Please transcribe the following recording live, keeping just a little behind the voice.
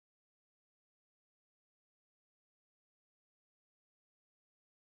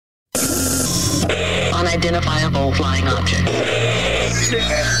Unidentifiable flying object.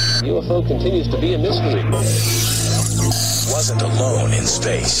 UFO continues to be a mystery. Wasn't alone in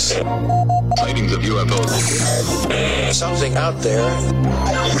space. Sightings of UFOs. Something out there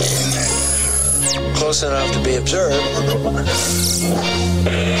close enough to be observed.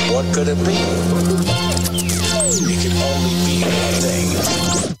 What could it be? It could only be one thing.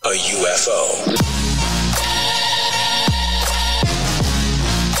 A UFO.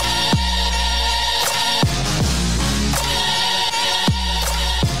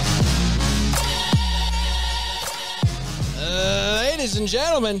 Ladies and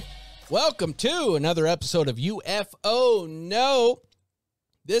gentlemen, welcome to another episode of UFO No.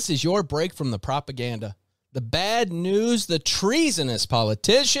 This is your break from the propaganda, the bad news, the treasonous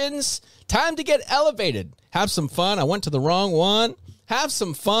politicians. Time to get elevated. Have some fun. I went to the wrong one. Have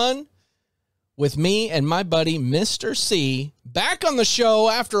some fun with me and my buddy, Mr. C, back on the show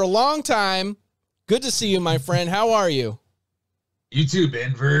after a long time. Good to see you, my friend. How are you? You too,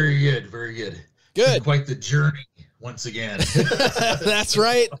 Ben. Very good. Very good. Good. Quite the journey. Once again. That's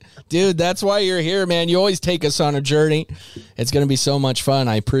right. Dude, that's why you're here, man. You always take us on a journey. It's going to be so much fun.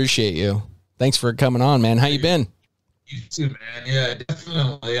 I appreciate you. Thanks for coming on, man. How you been? You too, man. Yeah,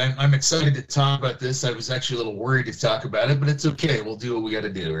 definitely. I'm excited to talk about this. I was actually a little worried to talk about it, but it's okay. We'll do what we got to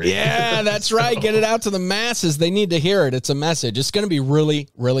do, right? Yeah, that's right. Get it out to the masses. They need to hear it. It's a message. It's going to be really,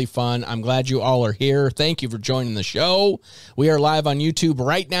 really fun. I'm glad you all are here. Thank you for joining the show. We are live on YouTube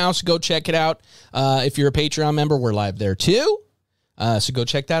right now, so go check it out. If you're a Patreon member, we're live there too. So go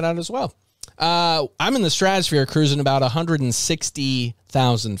check that out as well. I'm in the stratosphere cruising about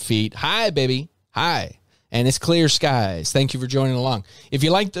 160,000 feet. Hi, baby. Hi. And it's clear skies. Thank you for joining along. If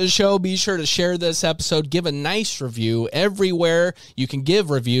you like the show, be sure to share this episode. Give a nice review everywhere you can give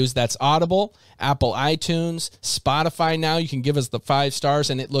reviews. That's Audible, Apple iTunes, Spotify now. You can give us the 5 stars,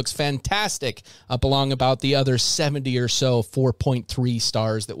 and it looks fantastic up along about the other 70 or so 4.3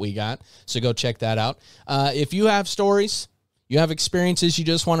 stars that we got. So go check that out. If you have stories, you have experiences, you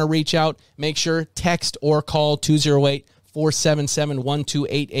just want to reach out, make sure text or call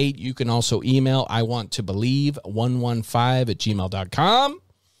 208-477-1288. You can also email iwanttobelieve115@gmail.com.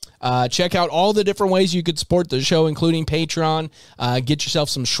 Check out all the different ways you could support the show, including Patreon. Get yourself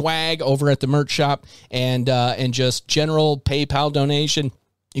some swag over at the merch shop and just general PayPal donation.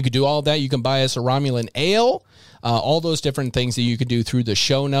 You could do all of that. You can buy us a Romulan ale, all those different things that you could do through the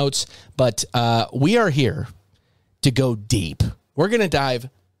show notes. But we are here to go deep. We're going to dive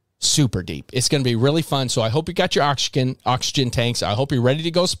super deep. It's going to be really fun. So I hope you got your oxygen tanks. I hope you're ready to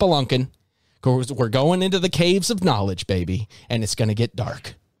go spelunking. We're going into the caves of knowledge, baby, and it's going to get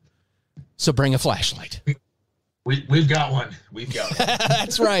dark. So bring a flashlight. We've got one. We've got one.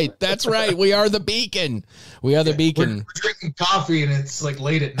 That's right. That's right. We are the beacon. We are the beacon. We're drinking coffee, and it's like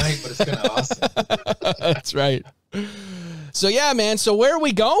late at night, but it's kind of awesome. That's right. So yeah, man. So where are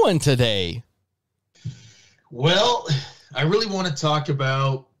we going today? Well, I really want to talk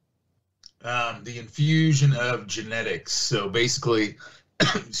about the infusion of genetics. So basically,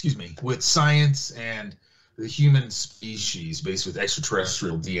 excuse me, with science and the human species based with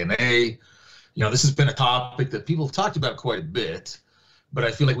extraterrestrial DNA. You know, this has been a topic that people have talked about quite a bit, but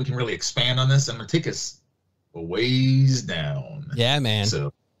I feel like we can really expand on this. I'm going to take us a ways down. Yeah, man.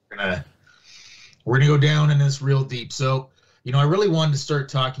 So we're gonna go down in this real deep. So, you know, I really wanted to start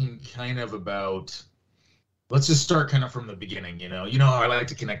talking kind of about, let's just start kind of from the beginning, you know. You know how I like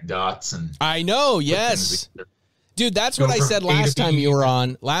to connect dots and I know, yes. Dude, that's what I said last time you were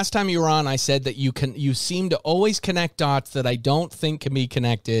on. Last time you were on, I said that you seem to always connect dots that I don't think can be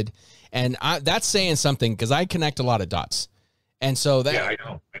connected. And that's saying something, because I connect a lot of dots. And so that, yeah, I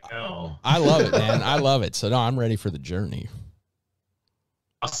know. I love it, man. I love it. So no, I'm ready for the journey.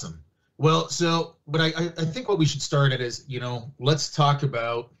 Awesome. Well, so, but I think what we should start at is, you know, let's talk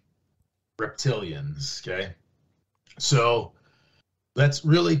about reptilians, okay? So that's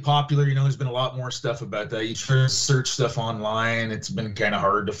really popular. You know, there's been a lot more stuff about that. You try to search stuff online, it's been kind of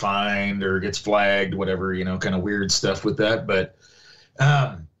hard to find or gets flagged, whatever, you know, kind of weird stuff with that. But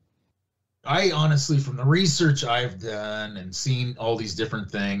I honestly, from the research I've done and seen all these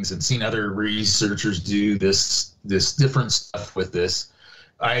different things and seen other researchers do this different stuff with this,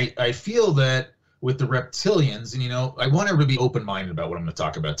 I feel that with the reptilians, and, you know, I want everybody to be open-minded about what I'm going to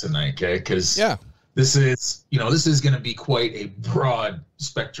talk about tonight, okay? Because this is going to be quite a broad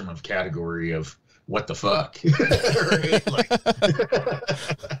spectrum of category of what the fuck. Right? Like,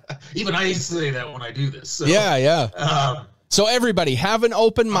 even I say that when I do this. So, so everybody, have an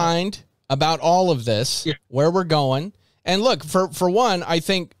open mind about all of this, where we're going. And look, for one, I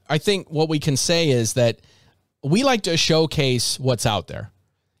think what we can say is that we like to showcase what's out there.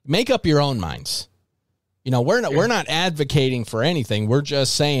 Make up your own minds. You know, we're not advocating for anything. We're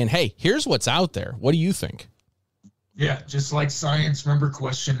just saying, hey, here's what's out there. What do you think? Yeah, just like science, remember,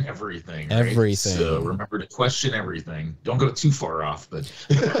 question everything. Right? Everything. So remember to question everything. Don't go too far off. But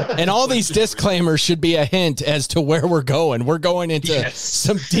and all these disclaimers should be a hint as to where we're going. We're going into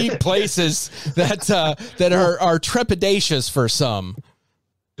some deep places that are trepidatious for some.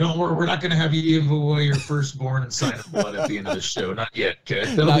 Don't worry, we're not going to have you give away your firstborn and sign of blood at the end of the show. Not yet, okay?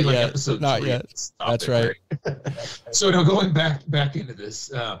 That'll Not be like yet. episode Not 3. yet. That's right. So now going back into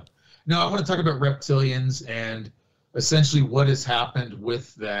this. Now I want to talk about reptilians and essentially what has happened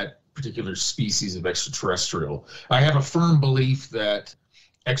with that particular species of extraterrestrial. I have a firm belief that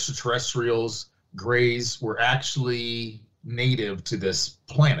extraterrestrials, greys, were actually native to this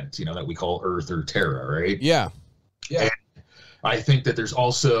planet, you know, that we call Earth or Terra, right? Yeah. Yeah. And I think that there's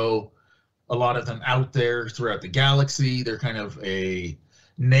also a lot of them out there throughout the galaxy. They're kind of a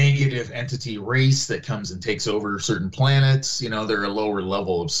negative entity race that comes and takes over certain planets. You know, they're a lower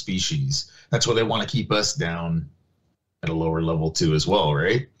level of species. That's why they want to keep us down at a lower level too as well,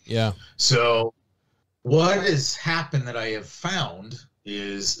 right? Yeah. So what has happened that I have found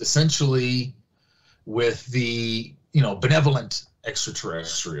is essentially with the, you know, benevolent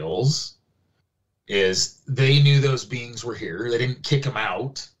extraterrestrials is they knew those beings were here. They didn't kick them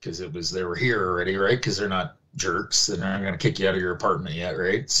out because they were here already, right? Because they're not jerks and they're not going to kick you out of your apartment yet,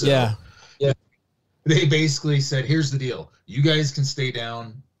 right? So yeah. They basically said, here's the deal. You guys can stay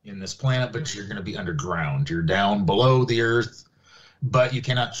down in this planet, but you're going to be underground. You're down below the earth, but you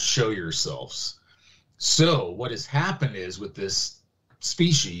cannot show yourselves. So what has happened is with this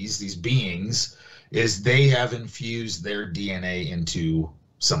species, these beings, is they have infused their DNA into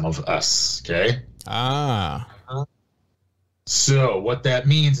some of us, okay? So what that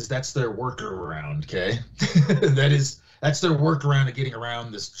means is that's their workaround, okay? That's their workaround of getting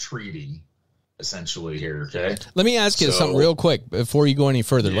around this treaty, essentially here, okay? Let me ask you something real quick before you go any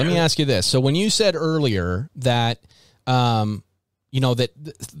further. Yeah. Let me ask you this. So when you said earlier that, you know, that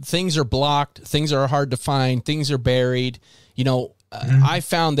things are blocked, things are hard to find, things are buried, you know, I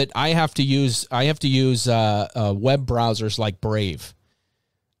found that I have to use web browsers like Brave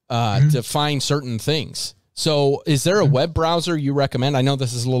to find certain things. So is there a web browser you recommend? I know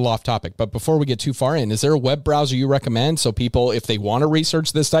this is a little off topic, but before we get too far in, is there a web browser you recommend so people, if they want to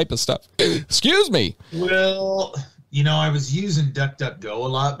research this type of stuff, excuse me. Well, you know, I was using DuckDuckGo a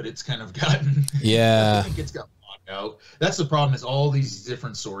lot, but it's kind of gotten, I think it's got blocked out. That's the problem is all these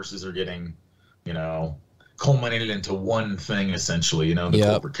different sources are getting, you know, culminated into one thing, essentially, you know, the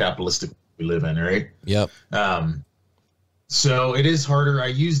corporate capitalistic we live in, right? Yep. So it is harder. I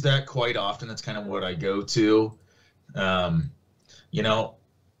use that quite often. That's kind of what I go to. You know,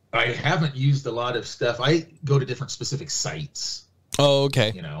 I haven't used a lot of stuff. I go to different specific sites. Oh,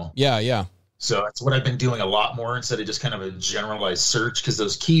 okay. You know? Yeah. So that's what I've been doing a lot more instead of just kind of a generalized search, because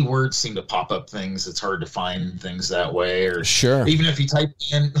those keywords seem to pop up things. It's hard to find things that way. Or sure. Even if you type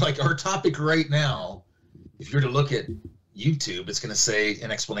in, like our topic right now, if you're to look at YouTube, it's going to say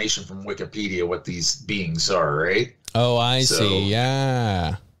an explanation from Wikipedia what these beings are, right? Oh, I see.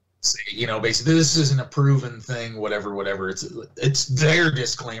 Yeah. You know, basically, this isn't a proven thing, whatever. It's their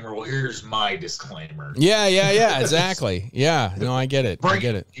disclaimer. Well, here's my disclaimer. Yeah. Exactly. Yeah. No, I get it. Bring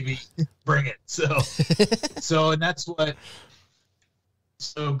it. So, and that's what.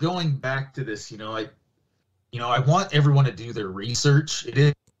 So going back to this, I want everyone to do their research. It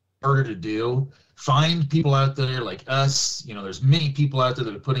is harder to do. Find people out there like us. You know, there's many people out there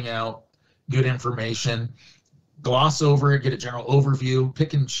that are putting out good information. Gloss over it, get a general overview,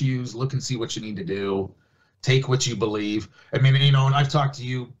 pick and choose, look and see what you need to do, take what you believe. I mean, you know, and I've talked to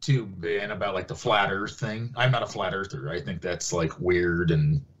you too, Ben, about like the flat earth thing. I'm not a flat earther. I think that's like weird,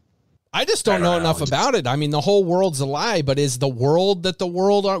 and I just don't know enough about it. I mean, the whole world's a lie, but is the world that the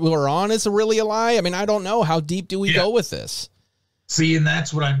world we're on is really a lie? I mean, I don't know. How deep do we go with this? See, and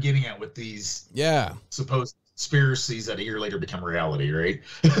that's what I'm getting at with these supposed conspiracies that a year later become reality, right?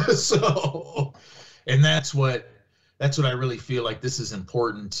 So, and that's what I really feel like this is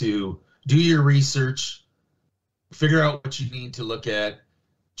important to do your research, figure out what you need to look at,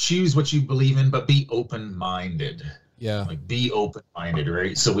 choose what you believe in, but be open-minded. Yeah. Like be open-minded,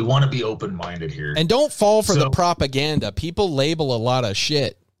 right? So we want to be open-minded here. And don't fall for the propaganda. People label a lot of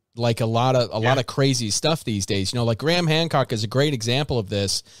shit, like a lot of crazy stuff these days. You know, like Graham Hancock is a great example of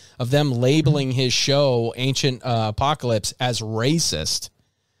this, of them labeling his show Ancient Apocalypse as racist.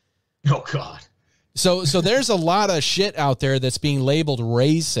 Oh God. So there's a lot of shit out there that's being labeled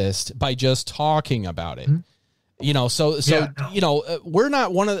racist by just talking about it. You know, we're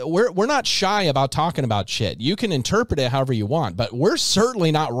not we're not shy about talking about shit. You can interpret it however you want, but we're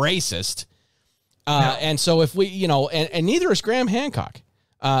certainly not racist. And so if we, you know, and neither is Graham Hancock,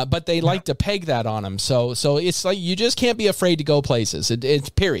 but they like to peg that on him. So it's like, you just can't be afraid to go places. It's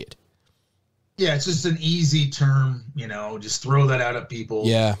period. Yeah. It's just an easy term, you know, just throw that out at people.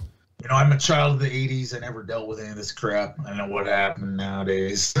 Yeah. You know, I'm a child of the 80s. I never dealt with any of this crap. I know what happened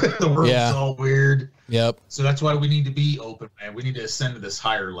nowadays. The world's all weird. Yep. So that's why we need to be open, man. We need to ascend to this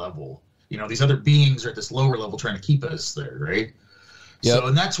higher level. You know, these other beings are at this lower level trying to keep us there, right? Yep. So,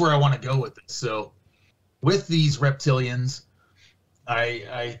 and that's where I want to go with this. So with these reptilians,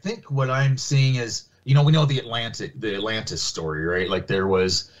 I think what I'm seeing is, you know, we know the Atlantis story, right? Like there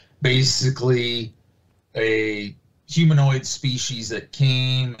was basically a humanoid species that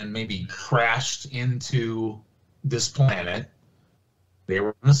came and maybe crashed into this planet. They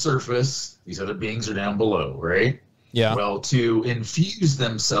were on the surface. These other beings are down below, right? Yeah. Well, to infuse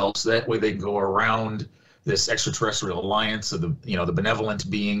themselves, that way they can go around this extraterrestrial alliance of the, you know, the benevolent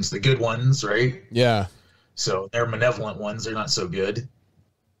beings, the good ones, right? Yeah. So they're malevolent ones. They're not so good.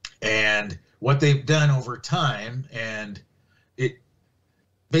 And what they've done over time, and it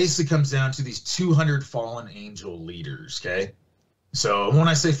basically comes down to these 200 fallen angel leaders, okay? So when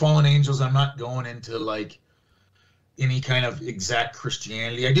I say fallen angels, I'm not going into like any kind of exact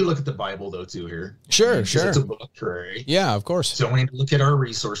Christianity. I do look at the Bible though too here. Sure. It's a book, right? Yeah, of course. So we need to look at our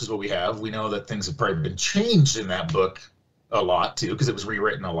resources, what we have. We know that things have probably been changed in that book a lot too, because it was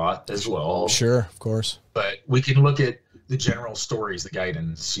rewritten a lot as well. Sure, of course. But we can look at the general stories, the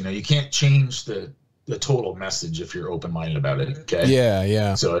guidance. You know, you can't change the total message if you're open-minded about it, okay?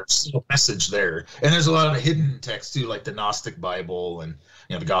 Yeah. So there's still a message there. And there's a lot of hidden text too, like the Gnostic Bible and,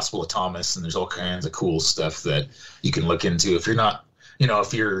 you know, the Gospel of Thomas, and there's all kinds of cool stuff that you can look into. If you're not, you know,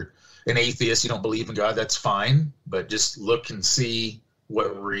 if you're an atheist, you don't believe in God, that's fine, but just look and see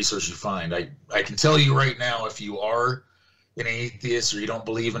what resource you find. I can tell you right now, if you are an atheist or you don't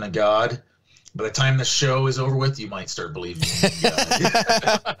believe in a God, by the time the show is over with, you might start believing in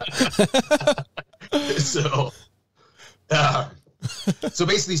God. So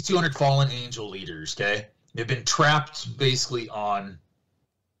basically these 200 fallen angel leaders, okay, they've been trapped basically on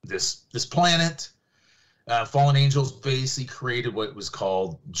this planet. Fallen angels basically created what was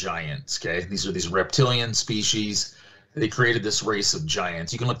called giants, okay? These are these reptilian species. They created this race of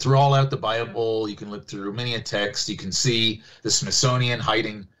giants. You can look through all out the Bible. You can look through many a text. You can see the Smithsonian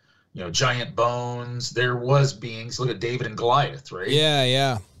hiding, you know, giant bones. There was beings. Look at David and Goliath, right?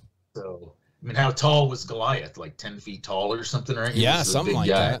 Yeah. So, I mean, how tall was Goliath? Like 10 feet tall or something, right? Yeah, something like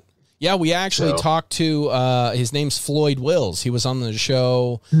that. Yeah, we actually talked to, his name's Floyd Wills. He was on the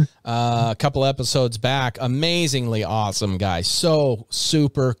show a couple episodes back. Amazingly awesome guy. So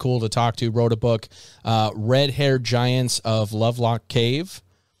super cool to talk to. Wrote a book, Red-Haired Giants of Lovelock Cave.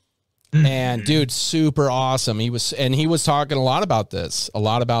 And dude, super awesome. He was talking a lot about this, a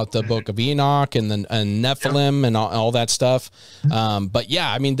lot about the Book of Enoch and Nephilim and all that stuff. But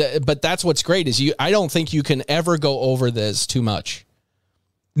yeah, I mean, but that's what's great is I don't think you can ever go over this too much.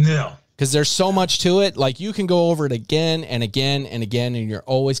 No, because there's so much to it. Like you can go over it again and again and again, and you're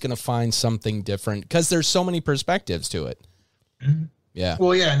always going to find something different because there's so many perspectives to it. Mm-hmm. Yeah.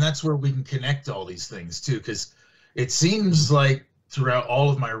 Well, yeah, and that's where we can connect all these things too, because it seems like throughout all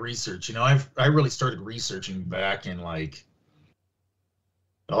of my research, you know, I really started researching back in like,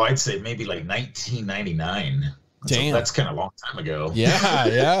 I'd say maybe like 1999. Damn, that's kind of a long time ago.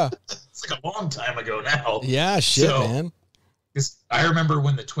 Yeah. It's like a long time ago now. Yeah, shit, man. I remember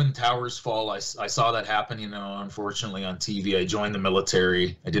when the Twin Towers fall, I saw that happen, you know, unfortunately on TV. I joined the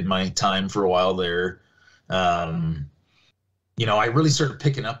military. I did my time for a while there. You know, I really started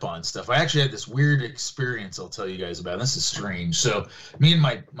picking up on stuff. I actually had this weird experience I'll tell you guys about. This is strange. So me and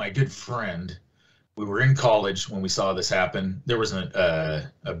my good friend, we were in college when we saw this happen. There was a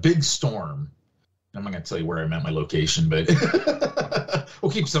big storm. I'm not going to tell you where I'm at, my location, but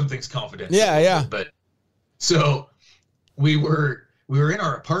we'll keep some things confidential. Yeah. But so we were in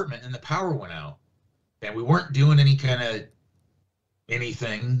our apartment and the power went out, and we weren't doing any kind of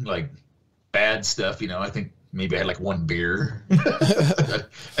anything like bad stuff. You know, I think maybe I had like one beer. That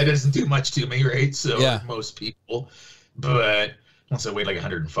doesn't do much to me, right? So yeah. Most people, but once I weighed like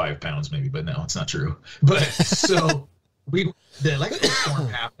 105 pounds maybe, but no, it's not true. But so the electrical storm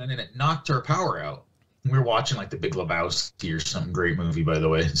happened and it knocked our power out. We were watching like The Big Lebowski or some great movie, by the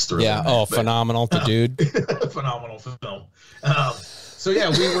way. Yeah. Oh, but, phenomenal, the dude. Phenomenal film. So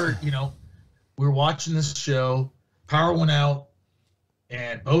yeah, we were watching this show. Power went out,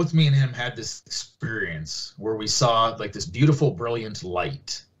 and both me and him had this experience where we saw like this beautiful, brilliant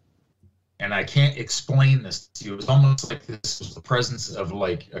light, and I can't explain this to you. It was almost like this was the presence of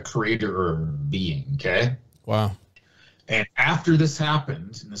like a creator or a being. Okay. Wow. And after this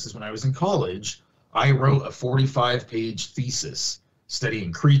happened, and this is when I was in college, I wrote a 45-page thesis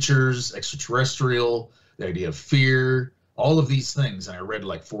studying creatures, extraterrestrial, the idea of fear, all of these things. And I read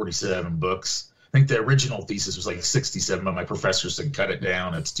like 47 books. I think the original thesis was like 67, but my professor said, cut it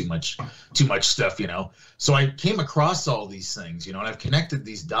down. It's too much stuff, you know? So I came across all these things, you know, and I've connected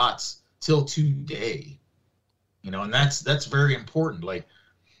these dots till today, you know, and that's very important. Like,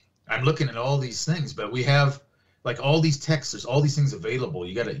 I'm looking at all these things, but we have like all these texts, there's all these things available.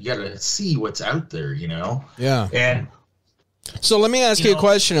 You gotta see what's out there, you know? Yeah. And so let me ask you a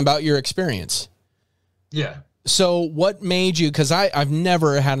question about your experience. Yeah. So what made you, because I've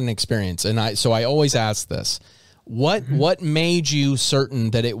never had an experience, and I always ask this, what made you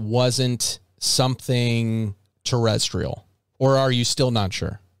certain that it wasn't something terrestrial, or are you still not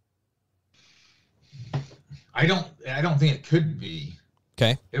sure? I don't think it could be.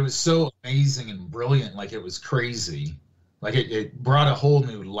 Okay. It was so amazing and brilliant, like it was crazy. Like it brought a whole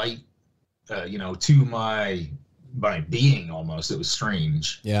new light, you know, to my being almost. It was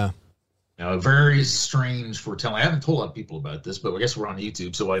strange. Yeah. You know, very strange foretelling. I haven't told a lot of people about this, but I guess we're on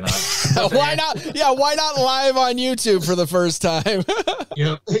YouTube, so why not? Why not? Yeah, why not live on YouTube for the first time?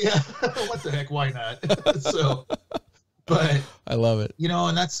 Yeah. What the heck? Why not? So, but I love it. You know,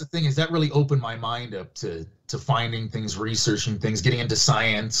 and that's the thing, is that really opened my mind up to finding things, researching things, getting into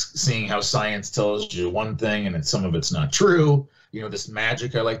science, seeing how science tells you one thing and some of it's not true. You know, this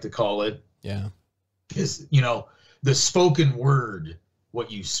magic, I like to call it. Yeah. Is, you know, the spoken word,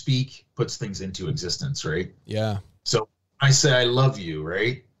 what you speak puts things into existence, right? Yeah. So I say I love you,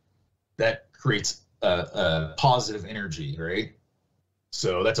 right? That creates a positive energy, right?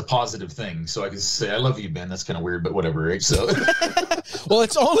 So that's a positive thing. So I can say, I love you, Ben. That's kind of weird, but whatever, right? So, well,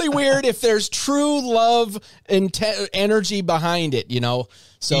 it's only weird if there's true love and energy behind it, you know?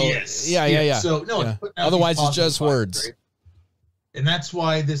 So, yes. Yeah. So, no, yeah. Otherwise, it's just words. Right? And that's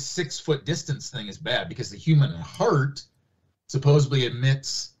why this 6-foot distance thing is bad, because the human heart supposedly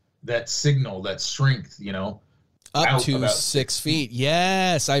emits that signal, that strength, you know? Up to 6 feet.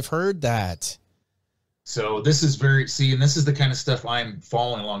 Yes, I've heard that. So this is and this is the kind of stuff I'm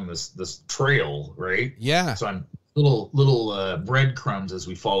following along this trail, right? Yeah. So I'm little breadcrumbs as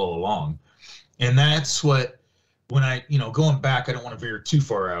we follow along, and that's what, when I, you know, going back, I don't want to veer too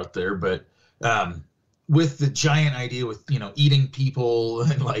far out there, but with the giant idea with, you know, eating people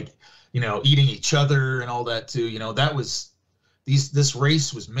and like, you know, eating each other and all that too, you know, that was this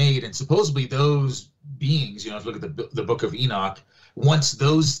race was made, and supposedly those beings, you know, if you look at the book of Enoch, once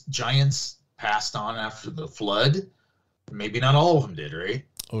those giants passed on after the flood, maybe not all of them did, right?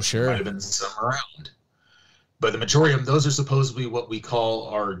 Oh, sure. There might have been some around, but the majority of them, those are supposedly what we call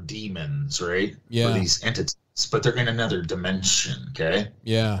our demons, right? Yeah. Or these entities, but they're in another dimension. Okay.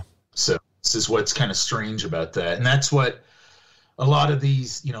 Yeah. So this is what's kind of strange about that, and that's what a lot of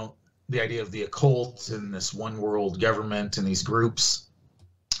these, you know, the idea of the occult and this one world government and these groups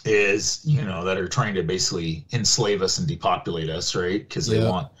is, you know, that are trying to basically enslave us and depopulate us, right? Because they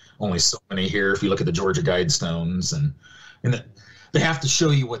want only so many here. If you look at the Georgia Guidestones, and they have to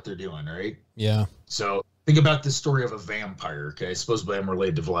show you what they're doing, right? Yeah. So think about this story of a vampire. Okay, supposedly I'm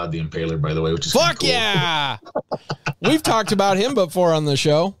related to Vlad the Impaler, by the way, which is fuck cool. Yeah. We've talked about him before on the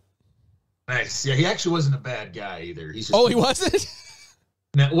show. Nice. Yeah, he actually wasn't a bad guy either. He's just he wasn't.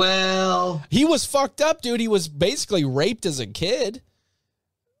 No, well, he was fucked up, dude. He was basically raped as a kid.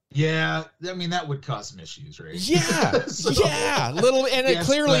 Yeah, I mean, that would cause some issues, right? Yeah, so, yeah, little, and yes,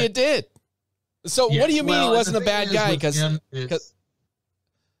 clearly it did. So what do you mean he wasn't a bad guy? Because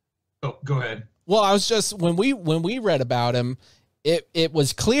oh, go ahead. Well, I was just, when we read about him, it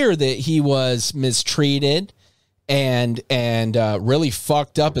was clear that he was mistreated and really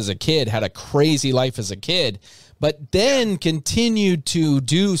fucked up as a kid, had a crazy life as a kid, but then continued to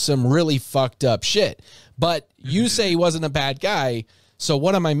do some really fucked up shit. But you say he wasn't a bad guy. So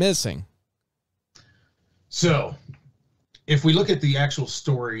what am I missing? So if we look at the actual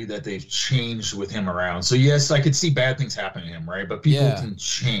story that they've changed with him around, so yes, I could see bad things happen to him, right? But people can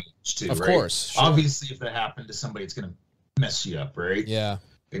change too, of right? course. Sure. Obviously, if that happened to somebody, it's going to mess you up, right? Yeah.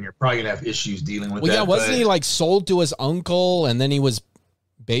 And you're probably going to have issues dealing with that. Yeah, wasn't he like sold to his uncle, and then he was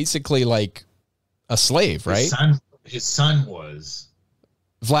basically like a slave, right? His son was.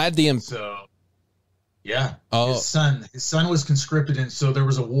 Vlad the So yeah. Oh. His son was conscripted, and so there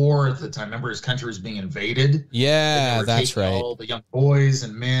was a war at the time. Remember, his country was being invaded. Yeah, that's right. All the young boys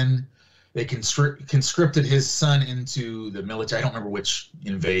and men, they conscripted his son into the military. I don't remember which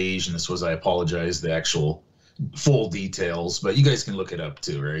invasion this was. I apologize, the actual full details, but you guys can look it up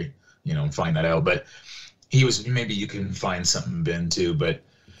too, right? and find that out. But maybe you can find something, Ben, too. But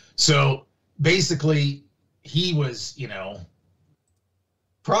so basically he was,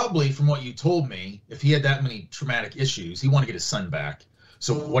 probably from what you told me, if he had that many traumatic issues, he wanted to get his son back.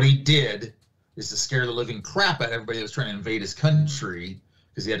 So what he did is to scare the living crap out of everybody that was trying to invade his country,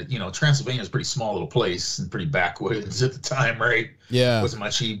 because he had, Transylvania was a pretty small little place and pretty backwoods at the time, right? Yeah. Wasn't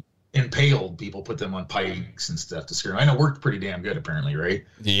much. He impaled people, put them on pikes and stuff to scare them. And it worked pretty damn good, apparently, right?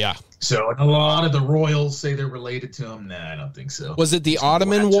 Yeah. So and a lot of the royals say they're related to him. Nah, I don't think so. Was it the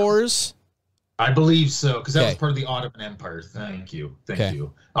Ottoman Wars? I believe so, because that was part of the Ottoman Empire. Thank you.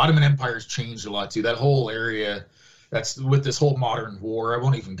 Ottoman Empire's changed a lot, too. That whole area, that's with this whole modern war. I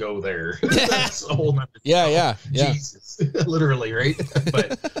won't even go there. That's a whole nother yeah. Jesus, literally, right?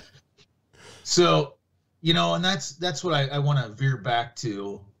 But so, and that's what I want to veer back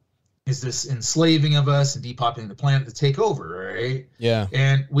to, is this enslaving of us and depopulating the planet to take over, right? Yeah.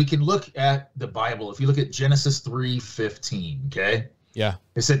 And we can look at the Bible. If you look at Genesis 3:15, okay? Yeah.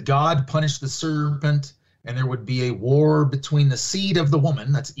 It said God punished the serpent, and there would be a war between the seed of the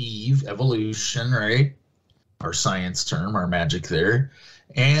woman, that's Eve, evolution, right? Our science term, our magic there,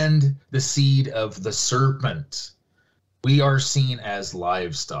 and the seed of the serpent. We are seen as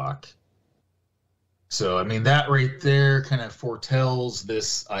livestock. So, I mean, that right there kind of foretells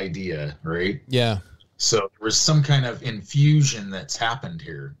this idea, right? Yeah. So there was some kind of infusion that's happened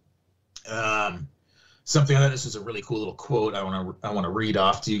here. Something I thought this was a really cool little quote I want to read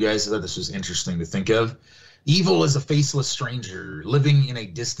off to you guys. I thought this was interesting to think of. Evil is a faceless stranger living in a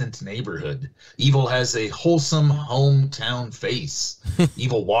distant neighborhood. Evil has a wholesome hometown face.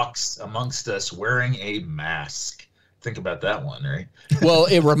 Evil walks amongst us wearing a mask. Think about that one, right? Well,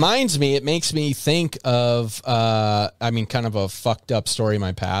 it makes me think of, kind of a fucked up story in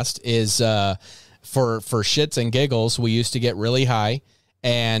my past is for shits and giggles, we used to get really high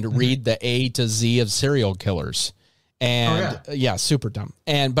and read the A to Z of serial killers. And yeah, super dumb.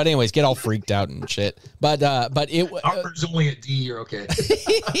 But anyways, get all freaked out and shit. But Harper's only at D, you're okay.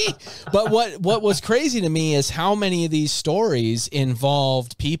 But what was crazy to me is how many of these stories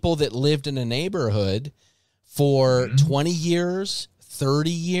involved people that lived in a neighborhood for 20 years, 30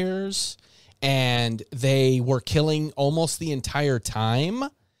 years, and they were killing almost the entire time.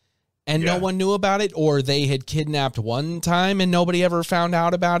 And no one knew about it, or they had kidnapped one time and nobody ever found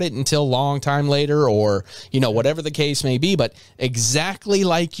out about it until a long time later, or, whatever the case may be. But exactly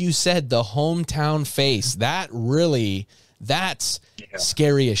like you said, the hometown face, that's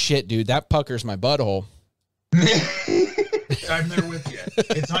scary as shit, dude. That puckers my butthole. I'm there with you.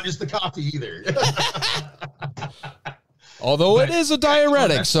 It's not just the coffee either. Although it is a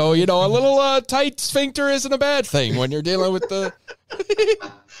diuretic, so, a little tight sphincter isn't a bad thing when you're dealing with the...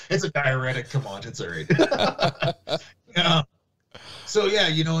 It's a diuretic. Come on, it's all right. So, yeah,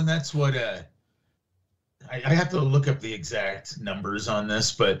 and that's what... I have to look up the exact numbers on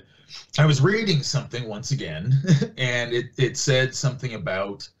this, but I was reading something once again, and it said something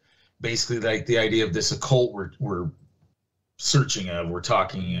about basically like the idea of this occult we're searching of, we're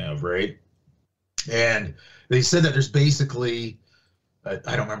talking of, right? And they said that there's basically,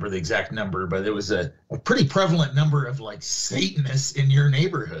 I don't remember the exact number, but it was a pretty prevalent number of like Satanists in your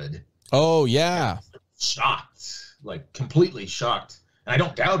neighborhood. Oh, yeah. Shocked, like completely shocked. And I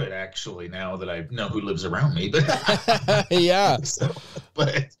don't doubt it, actually, now that I know who lives around me. But yeah. So,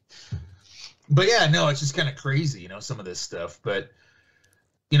 but yeah, no, it's just kind of crazy, some of this stuff. But,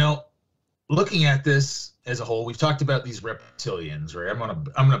 looking at this as a whole, we've talked about these reptilians, right?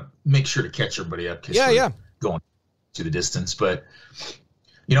 I'm gonna make sure to catch everybody up. Going to the distance, but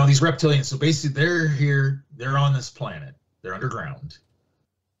these reptilians. So basically, they're here. They're on this planet. They're underground.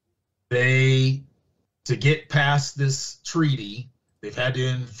 To get past this treaty, they've had to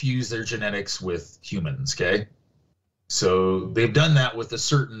infuse their genetics with humans. Okay, so they've done that with a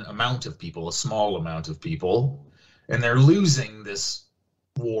certain amount of people, a small amount of people, and they're losing this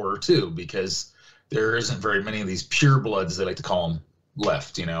war too, because there isn't very many of these purebloods, they like to call them,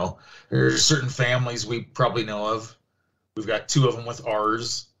 left. There's certain families we probably know of. We've got two of them with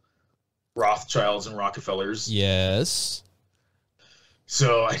ours, Rothschilds and Rockefellers. Yes.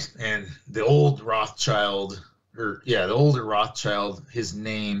 So, and the old Rothschild, the older Rothschild, his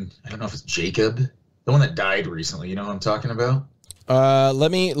name, I don't know if it's Jacob, the one that died recently. You know what I'm talking about?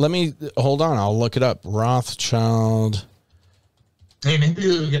 Let me hold on. I'll look it up. Rothschild. Hey, maybe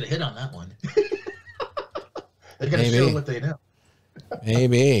we'll get a hit on that one. They gotta show what they know.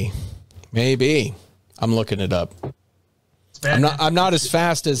 Maybe. I'm looking it up. I'm not as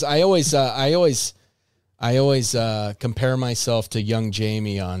fast as I always compare myself to young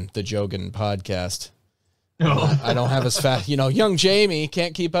Jamie on the Jogan podcast. No. I don't have as fast, young Jamie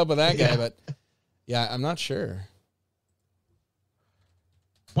can't keep up with that guy, but yeah, I'm not sure.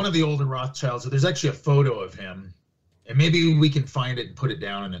 One of the older Rothschilds, so there's actually a photo of him, and maybe we can find it and put it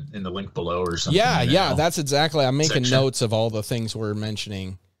down in the link below or something. Yeah, that's exactly. I'm making section. Notes of all the things we're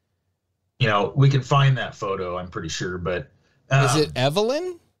mentioning. We can find that photo, I'm pretty sure, but is it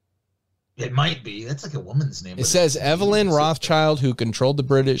Evelyn? It might be. That's like a woman's name. It says Evelyn Rothschild, who controlled the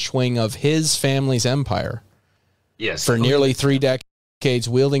British wing of his family's empire. Yes. For nearly 3 decades,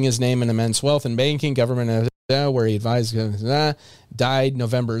 wielding his name and immense wealth in banking, government, where he advised, died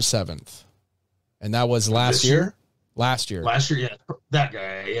November 7th. And that was last year? Last year. Last year, yeah. That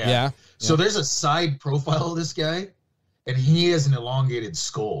guy, yeah. Yeah. So there's a side profile of this guy, and he has an elongated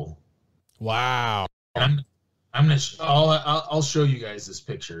skull. Wow. And I'll show you guys this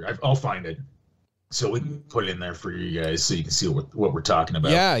picture. I'll find it, so we can put it in there for you guys, so you can see what we're talking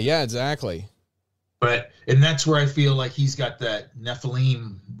about. Yeah, exactly. And that's where I feel like he's got that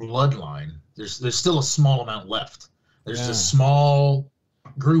Nephilim bloodline. There's still a small amount left. There's a small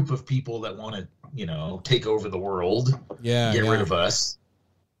group of people that want to, take over the world. Yeah. Get rid of us.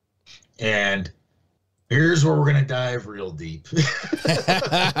 And here's where we're gonna dive real deep.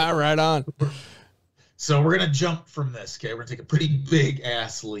 Right on. So we're going to jump from this, okay? We're going to take a pretty big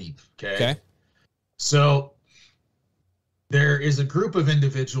ass leap, okay? Okay. So there is a group of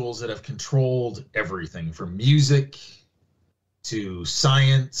individuals that have controlled everything from music to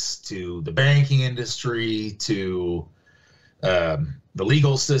science to the banking industry to the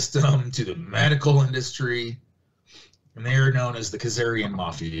legal system to the medical industry. And they are known as the Khazarian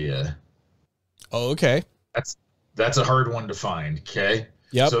Mafia. Oh, okay. That's a hard one to find, okay?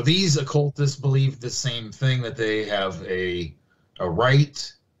 Yep. So these occultists believe the same thing, that they have a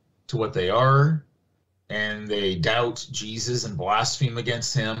right to what they are, and they doubt Jesus and blaspheme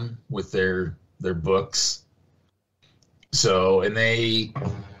against him with their books. So, and they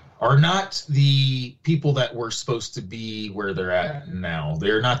are not the people that were supposed to be where they're at now.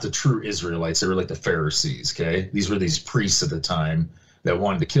 They're not the true Israelites. They were like the Pharisees, okay? These were these priests at the time that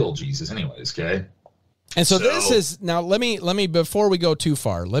wanted to kill Jesus anyways, okay? And so this is, now let me before we go too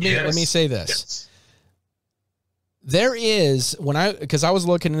far, let me say this. Yes. There is, because I was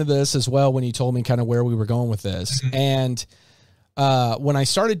looking into this as well when you told me kind of where we were going with this. Mm-hmm. And when I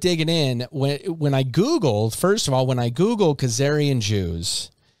started digging in, when I Googled Khazarian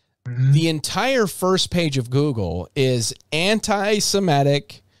Jews, Mm-hmm. the entire first page of Google is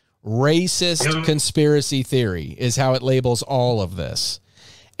anti-Semitic, racist conspiracy theory is how it labels all of this.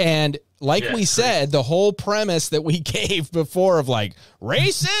 And like we said, the whole premise that we gave before of like,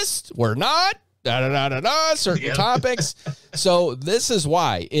 racist, we're not, certain topics. So this is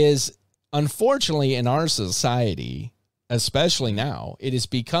why, is unfortunately in our society, especially now, it has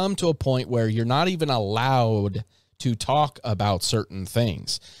become to a point where you're not even allowed to talk about certain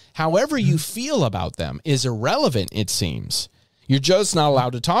things. However you feel about them is irrelevant, it seems. You're just not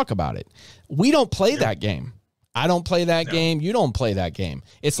allowed to talk about it. We don't play that game. I don't play that game. You don't play that game.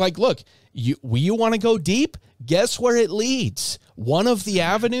 It's like, look, you want to go deep? Guess where it leads? One of the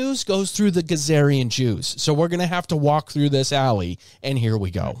avenues goes through the Khazarian Jews. So we're going to have to walk through this alley, and here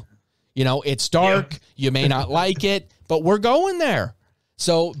we go. It's dark. You may not like it, but we're going there.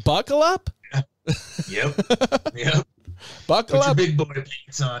 So buckle up. Yep. Buckle Put up. your big boy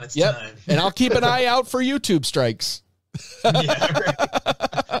pants on. It's time. And I'll keep an eye out for YouTube strikes. Yeah, right.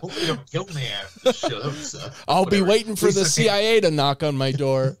 Hopefully don't kill me after the show. So I'll be waiting for the CIA to knock on my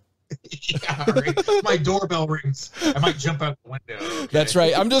door. Yeah, right. My doorbell rings. I might jump out the window. Okay? That's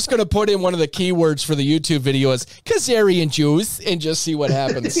right. I'm just going to put in one of the keywords for the YouTube video as Khazarian Jews and just see what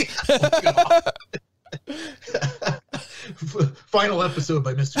happens. Final episode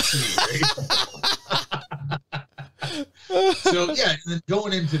by Mr. C, right? So, yeah, and then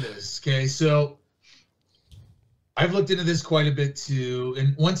going into this, okay, so I've looked into this quite a bit too,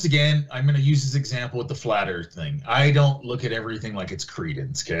 and once again, I'm going to use this example with the flat earth thing. I don't look at everything like it's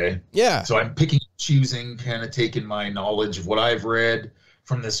credence, okay? Yeah. So I'm picking, choosing, kind of taking my knowledge of what I've read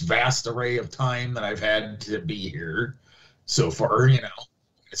from this vast array of time that I've had to be here so far.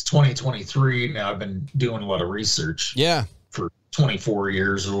 It's 2023 now. I've been doing a lot of research. Yeah. For 24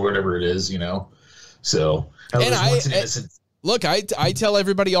 years or whatever it is, So, and look, I tell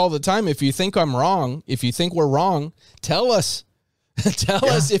everybody all the time, if you think I'm wrong, if you think we're wrong, tell us. Tell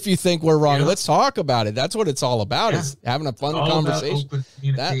us if you think we're wrong. Let's talk about it. That's what it's all about, is having a fun conversation. Open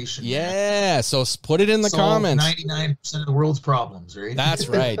communication. So put it in the comments. 99% of the world's problems, right? That's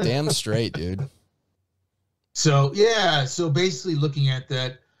right. Damn straight, dude. So, so basically looking at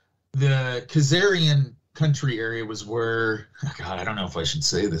that, the Khazarian country area was where, God, I don't know if I should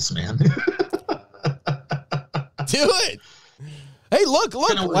say this, man. Do it. Hey, look,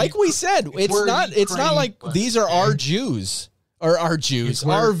 like we said, it's not like these are our Jews or our Jews,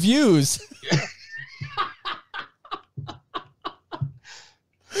 our views.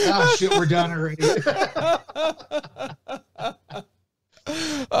 Oh shit, we're done already.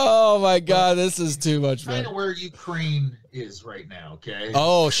 Oh my God, this is too much fun. Kind of where Ukraine is right now, okay?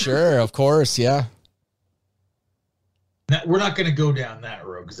 Oh, sure, of course, yeah. Now, we're not going to go down that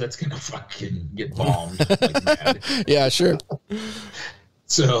road because that's going to fucking get bombed like mad. Yeah, sure.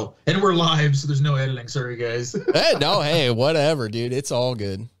 So, and we're live, so there's no editing. Sorry, guys. Hey, whatever, dude. It's all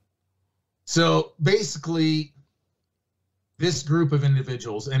good. So basically, this group of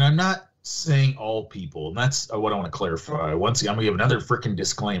individuals, and I'm not saying all people, and that's what I want to clarify. Once again, I'm going to give another freaking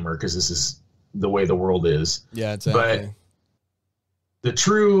disclaimer because this is the way the world is. Yeah, exactly. But the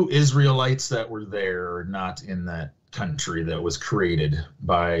true Israelites that were there are not in that country that was created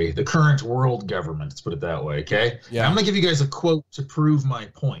by the current world government. Let's put it that way, okay? Yeah. I'm going to give you guys a quote to prove my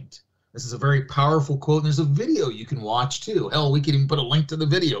point. This is a very powerful quote, and there's a video you can watch too. Hell, we can even put a link to the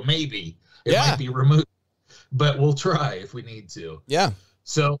video, maybe. It might be removed, but we'll try if we need to. Yeah.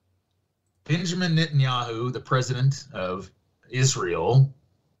 So Benjamin Netanyahu, the president of Israel,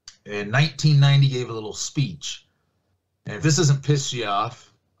 in 1990 gave a little speech. And if this doesn't piss you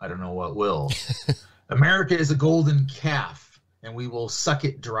off, I don't know what will. America is a golden calf, and we will suck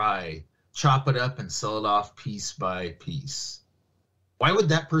it dry, chop it up, and sell it off piece by piece. Why would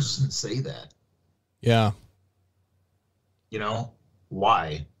that person say that? Yeah. You know,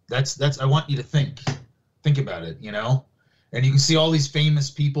 why? That's I want you to think about it, you know? And you can see all these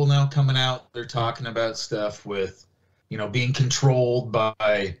famous people now coming out. They're talking about stuff with, you know, being controlled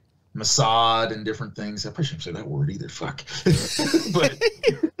by Mossad and different things. I probably shouldn't say that word either. Fuck.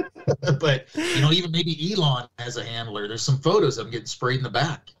 But, you know, even maybe Elon has a handler. There's some photos of him getting sprayed in the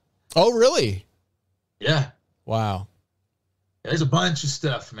back. Oh, really? Yeah. Wow. There's a bunch of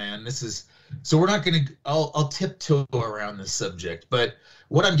stuff, man. So we're not going to, I'll tiptoe around this subject. But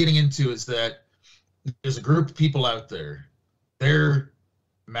what I'm getting into is that there's a group of people out there. They're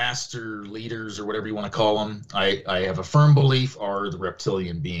master leaders or whatever you want to call them. I have a firm belief are the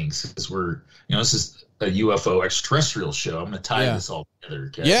reptilian beings, because we're, you know, this is a UFO extraterrestrial show. I'm going to tie this all together.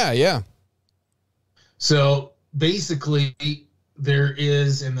 Okay? Yeah. So basically there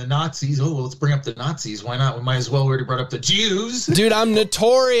is in the Nazis. Oh, well, let's bring up the Nazis. Why not? We might as well. We already brought up the Jews. Dude, I'm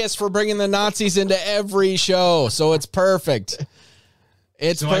notorious for bringing the Nazis into every show. So it's perfect.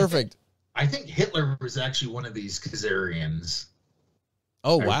 It's perfect. I think Hitler was actually one of these Khazarians.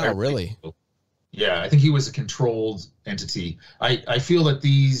 Oh, wow, really? Yeah, I think he was a controlled entity. I feel that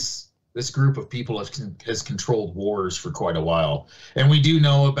this group of people has controlled wars for quite a while. And we do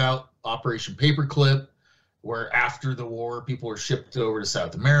know about Operation Paperclip, where after the war, people were shipped over to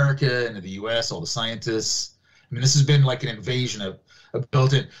South America, into the U.S., all the scientists. I mean, this has been like an invasion of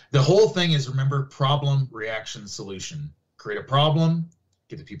built-in. The whole thing is, remember, problem, reaction, solution. Create a problem,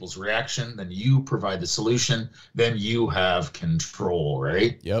 get the people's reaction, then you provide the solution, then you have control,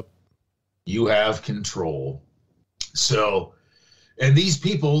 right? Yep. You have control. So, and these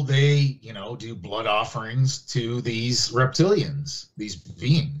people, they, you know, do blood offerings to these reptilians, these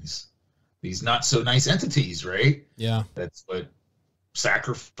beings, these not so nice entities, right? Yeah. That's what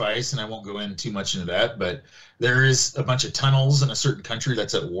sacrifice, and I won't go in too much into that, but there is a bunch of tunnels in a certain country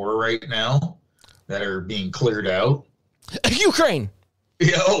that's at war right now that are being cleared out. Ukraine.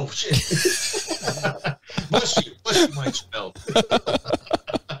 Yeah, oh, shit. Bless you, my child.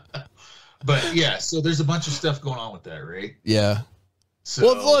 But, yeah, so there's a bunch of stuff going on with that, right? Yeah.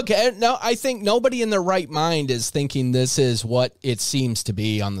 So, well, look, no, I think nobody in their right mind is thinking this is what it seems to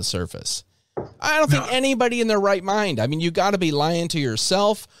be on the surface. I don't think anybody in their right mind. I mean, you got to be lying to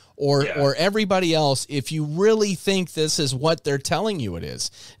yourself or everybody else if you really think this is what they're telling you it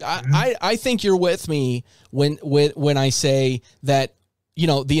is. I think you're with me when I say that, you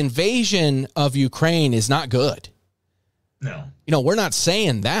know, the invasion of Ukraine is not good. No. You know, we're not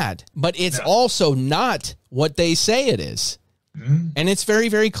saying that, but it's also not what they say it is. Mm-hmm. And it's very,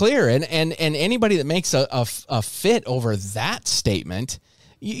 very clear. And anybody that makes a fit over that statement,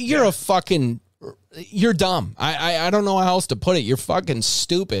 you're a fucking, you're dumb. I don't know how else to put it. You're fucking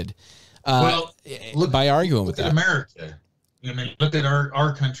stupid. Look, by arguing with that. Look at America. I mean, look at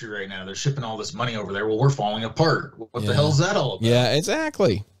our country right now. They're shipping all this money over there. Well, we're falling apart. What the hell is that all about? Yeah,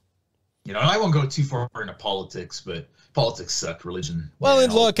 exactly. You know, I won't go too far into politics, but politics suck. Religion. Well,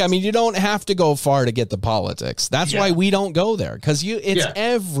 and look, I mean, you don't have to go far to get the politics. That's why we don't go there, because it's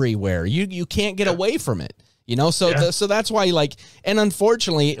everywhere. You can't get away from it. You know, so so that's why, like, and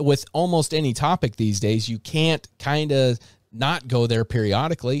unfortunately, with almost any topic these days, you can't kind of not go there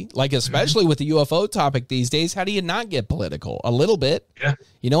periodically? Like, especially with the UFO topic these days, how do you not get political? A little bit. Yeah.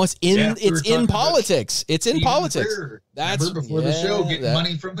 You know, it's in politics. It's in politics. That's before the show, getting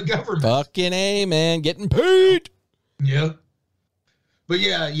money from the government. Fucking A, man, getting paid. Yeah. But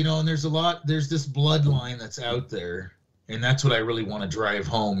yeah, you know, and there's this bloodline that's out there, and that's what I really want to drive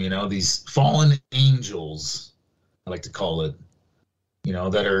home, you know, these fallen angels, I like to call it, you know,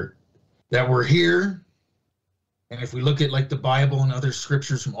 that were here. And if we look at like the Bible and other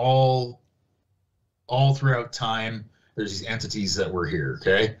scriptures from all throughout time, there's these entities that were here,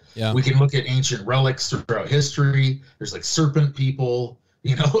 okay? Yeah. We can look at ancient relics throughout history. There's like serpent people,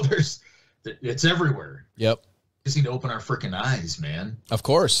 you know, it's everywhere. Yep. Just need to open our freaking eyes, man. Of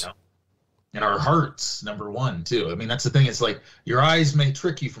course. You know? And our hearts, number one, too. I mean, that's the thing. It's like your eyes may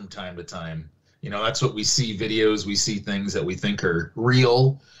trick you from time to time. You know, that's what we see videos. We see things that we think are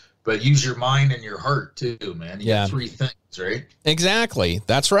real, but use your mind and your heart, too, man. You got three things, right? Exactly.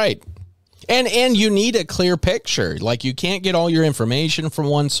 That's right. And you need a clear picture. Like, you can't get all your information from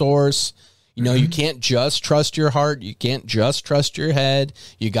one source. You know, you can't just trust your heart. You can't just trust your head.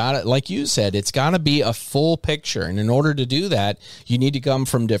 You got to, like you said, it's got to be a full picture. And in order to do that, you need to come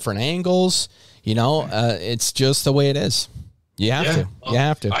from different angles. You know, it's just the way it is. You have to. Well, you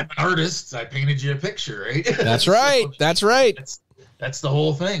have to. I'm an artist. I painted you a picture, right? That's right. That's right. That's the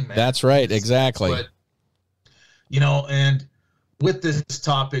whole thing, man. That's right. Exactly. But, you know, and with this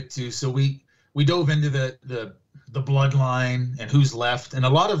topic too, so we dove into the bloodline and who's left, and a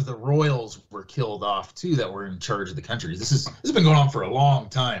lot of the royals were killed off too that were in charge of the country. This has been going on for a long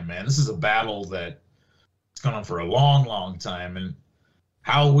time, man. This is a battle that's gone on for a long time, and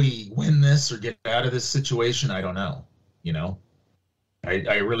how we win this or get out of this situation, I don't know. You know,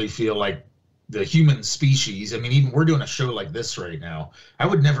 I really feel like the human species, I mean, even we're doing a show like this right now. I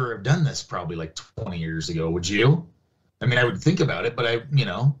would never have done this probably like 20 years ago. Would you? I mean, I would think about it, but I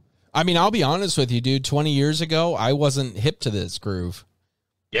mean, I'll be honest with you, dude. 20 years ago, I wasn't hip to this groove.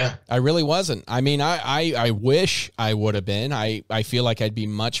 Yeah. I really wasn't. I mean, I wish I would have been. I feel like I'd be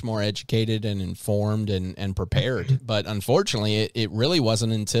much more educated and informed and prepared. But unfortunately, it really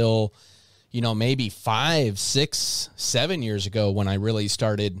wasn't until, you know, maybe 5, 6, 7 years ago when I really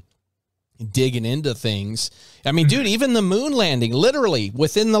started digging into things. I mean, dude, even the moon landing, literally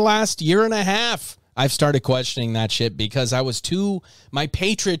within the last year and a half, I've started questioning that shit because my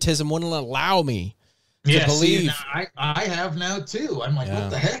patriotism wouldn't allow me to believe. See, I have now too. I'm like,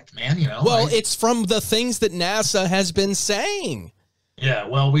 what the heck, man? You know. Well, it's from the things that NASA has been saying. Yeah,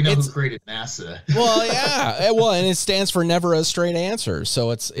 well, we know who created NASA. Well, yeah. Well, and it stands for never a straight answer.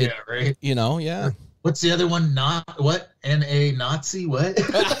 So right. You know, yeah. What's the other one? N-A Nazi? What?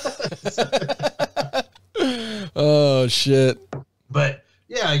 Oh, shit. But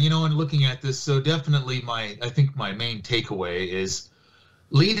yeah, you know, and looking at this, so definitely I think my main takeaway is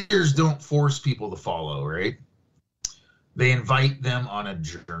leaders don't force people to follow, right? They invite them on a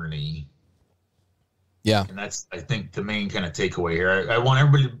journey. Yeah. And that's, I think, the main kind of takeaway here. I want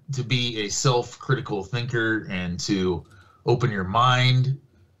everybody to be a self-critical thinker and to open your mind.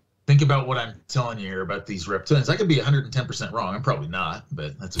 Think about what I'm telling you here about these reptilians. I could be 110% wrong. I'm probably not,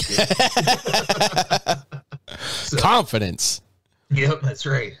 but that's okay. Confidence. Yep, that's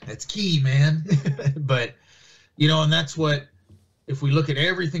right. That's key, man. But, you know, and that's what, if we look at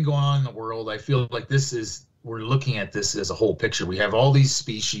everything going on in the world, I feel like we're looking at this as a whole picture. We have all these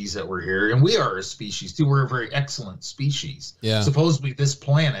species that were here, and we are a species too. We're a very excellent species. Yeah. Supposedly this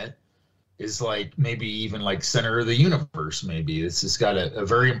planet is like maybe even like center of the universe. Maybe it's just got a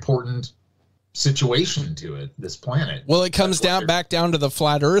very important situation to it, this planet. Well, it comes back down to the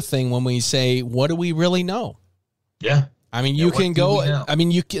flat earth thing when we say, what do we really know? Yeah. I mean, you can go, I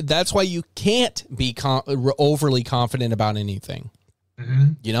mean, that's why you can't be overly confident about anything.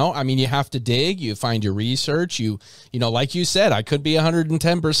 Mm-hmm. You know, I mean, you have to dig, you find your research, you know, like you said, I could be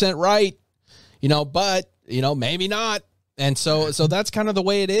 110% right, you know, but, you know, maybe not. And so that's kind of the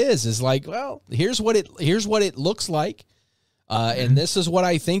way it is like, well, here's what it looks like. And this is what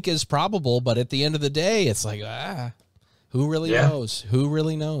I think is probable. But at the end of the day, it's like, who really knows? Who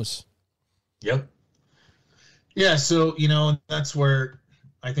really knows? Yep. Yeah. So, you know, that's where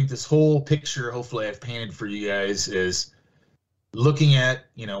I think this whole picture, hopefully I've painted for you guys, is looking at,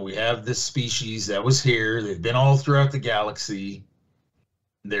 you know, we have this species that was here. They've been all throughout the galaxy.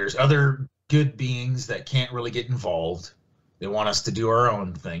 There's other good beings that can't really get involved. They want us to do our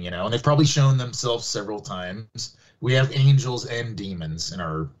own thing, you know, and they've probably shown themselves several times. We have angels and demons in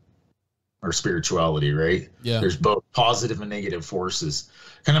our spirituality, right? Yeah. There's both positive and negative forces.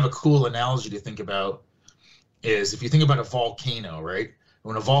 Kind of a cool analogy to think about is if you think about a volcano, right?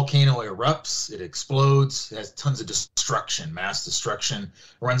 When a volcano erupts, it explodes, it has tons of destruction, mass destruction,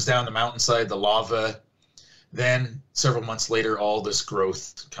 runs down the mountainside, the lava. Then several months later, all this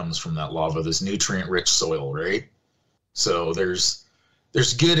growth comes from that lava, this nutrient-rich soil, right? So there's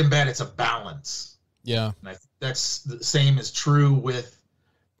good and bad. It's a balance. Yeah. And I think that's the same is true with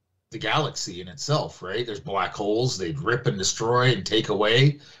the galaxy in itself, right? There's black holes. They rip and destroy and take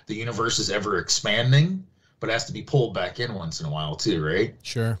away. The universe is ever expanding, but it has to be pulled back in once in a while too, right?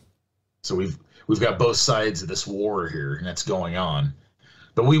 Sure. So we've got both sides of this war here, and that's going on.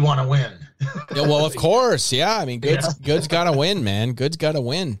 But we want to win. Yeah, well, of course. Yeah. I mean, good's got to win, man. Good's got to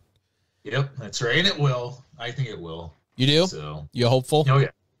win. Yep, that's right. And it will. I think it will. You do? So, you hopeful? Oh, yeah.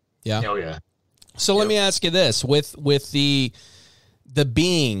 Yeah. Oh, yeah. So let me ask you this. With the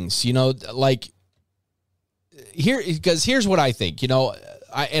beings, you know, like here, because here's what I think, you know,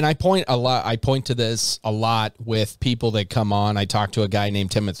 I point to this a lot with people that come on. I talked to a guy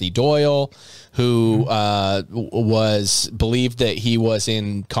named Timothy Doyle who was believed that he was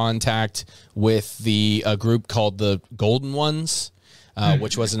in contact with a group called the Golden Ones,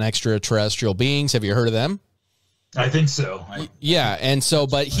 which was an extraterrestrial beings. Have you heard of them? I think so. Yeah. And so,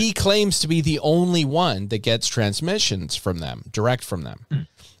 but he claims to be the only one that gets transmissions from them, direct from them.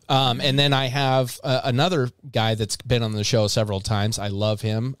 And then I have another guy that's been on the show several times. I love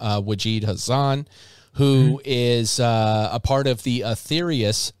him, Wajid Hassan, who is a part of the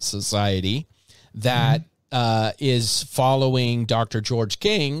Aetherius Society that is following Dr. George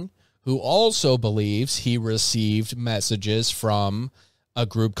King, who also believes he received messages from a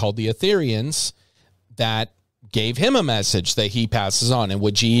group called the Aetherians that gave him a message that he passes on. And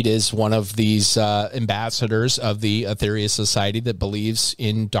Wajid is one of these ambassadors of the Aetherius Society that believes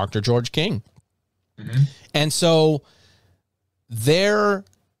in Dr. George King. And so their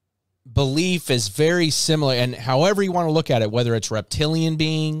belief is very similar. And however you want to look at it, whether it's reptilian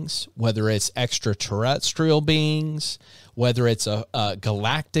beings, whether it's extraterrestrial beings, whether it's a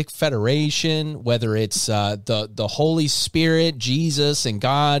galactic federation, whether it's the Holy Spirit, Jesus and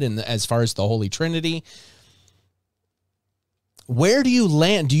God, and as far as the Holy Trinity, where do you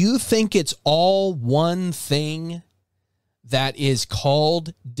land? Do you think it's all one thing that is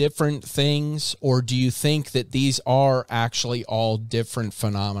called different things, or do you think that these are actually all different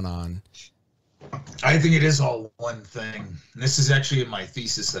phenomenon? I think it is all one thing. And this is actually in my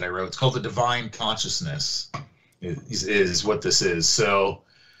thesis that I wrote. It's called the divine consciousness is what this is. So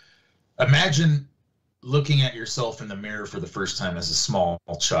imagine looking at yourself in the mirror for the first time as a small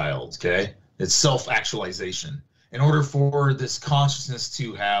child, okay? It's self-actualization. In order for this consciousness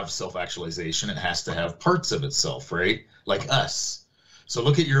to have self-actualization, it has to have parts of itself, right? Like us. So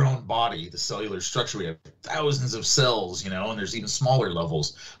look at your own body, the cellular structure. We have thousands of cells, you know, and there's even smaller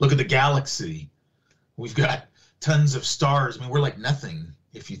levels. Look at the galaxy. We've got tons of stars. I mean, we're like nothing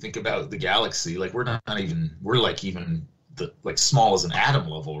if you think about the galaxy. Like we're like even small as an atom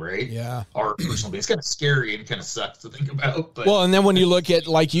level, right? Yeah. Our personal being. It's kind of scary and kind of sucks to think about. But well, and then when you look at,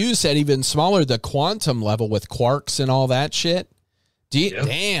 like you said, even smaller, the quantum level with quarks and all that shit.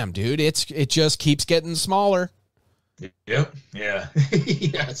 Damn, dude, it just keeps getting smaller. Yep. Yeah.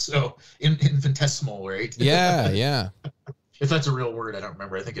 Yeah. So infinitesimal, right? Yeah. Yeah. If that's a real word, I don't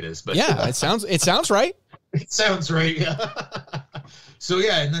remember. I think it is. But yeah, it sounds right. It sounds right. Yeah. So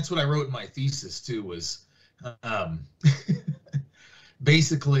yeah, and that's what I wrote in my thesis too. Was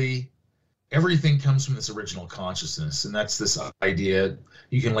basically everything comes from this original consciousness, and that's this idea.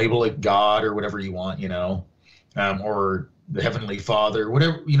 You can label it God or whatever you want, you know, or the Heavenly Father,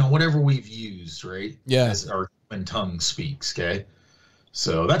 whatever we've used, right? Yeah. As our human tongue speaks. Okay.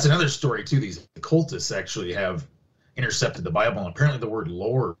 So that's another story too. These occultists actually have intercepted the Bible, and apparently the word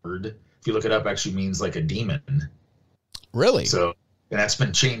Lord, if you look it up, actually means like a demon. Really? So. And that's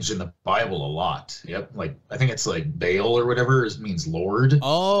been changed in the Bible a lot. Yep. Like, I think it's like Baal or whatever. It means Lord.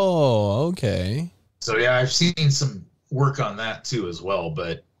 Oh, okay. So, yeah, I've seen some work on that too as well.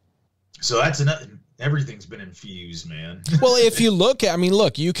 But so that's another, everything's been infused, man. Well, if you look at,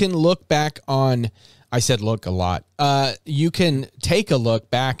 you can look back on, I said look a lot. You can take a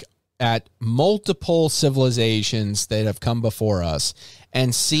look back at multiple civilizations that have come before us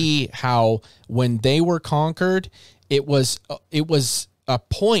and see how when they were conquered, it was a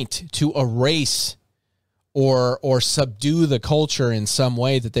point to erase or subdue the culture in some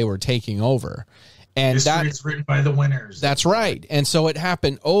way that they were taking over. And history is written by the winners. That's right. And so it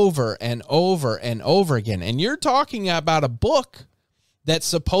happened over and over and over again. And you're talking about a book that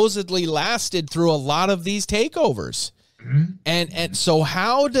supposedly lasted through a lot of these takeovers. Mm-hmm. And so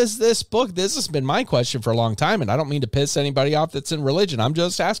how does this book, this has been my question for a long time, and I don't mean to piss anybody off that's in religion. I'm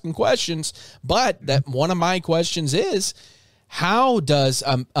just asking questions. But that one of my questions is, how does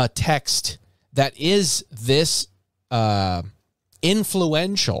a text that is this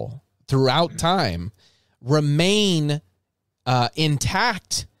influential throughout time remain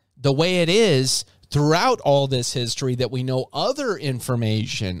intact the way it is throughout all this history that we know other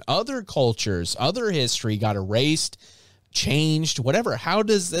information, other cultures, other history got erased, changed, whatever? How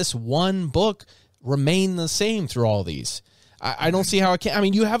does this one book remain the same through all these? I don't see how it can. I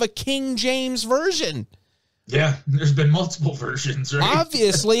mean, you have a King James version. Yeah, there's been multiple versions, right?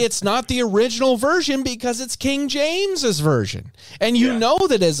 Obviously, it's not the original version because it's King James's version. And you know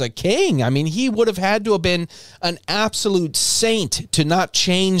that as a king, I mean, he would have had to have been an absolute saint to not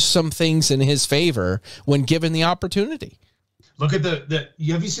change some things in his favor when given the opportunity. Look at have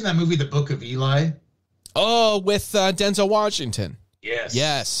you seen that movie, The Book of Eli? Oh, with Denzel Washington. Yes.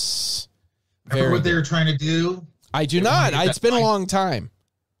 Yes. Remember what they were trying to do? I do not. It's been a long time.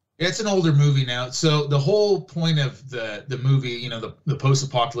 It's an older movie now. So the whole point of the movie, you know, the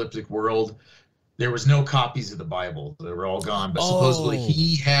post-apocalyptic world, there was no copies of the Bible. They were all gone. But supposedly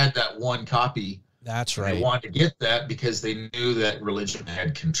he had that one copy. That's right. They wanted to get that because they knew that religion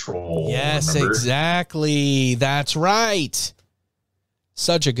had control. Yes, remember? Exactly. That's right.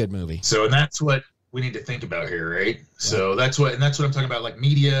 Such a good movie. So, and that's what we need to think about here, right? Yeah. So that's what I'm talking about, like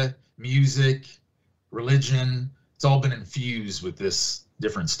media, music, religion. It's all been infused with this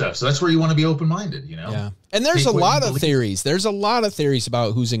different stuff. So that's where you want to be open-minded, you know? Yeah. And there's a lot of theories. There's a lot of theories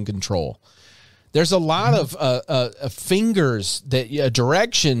about who's in control. There's a lot of fingers that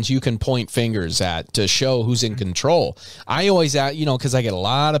directions you can point fingers at to show who's in control. I always, because I get a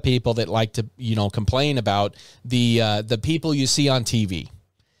lot of people that like to, complain about the people you see on TV.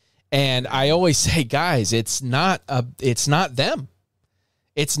 And I always say, guys, it's not them.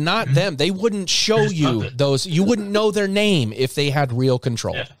 It's not them. They wouldn't show you those. You wouldn't know their name if they had real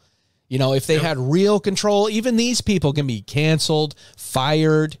control. Yeah. If they had real control, even these people can be canceled,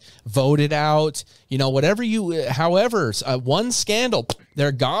 fired, voted out, whatever however, one scandal,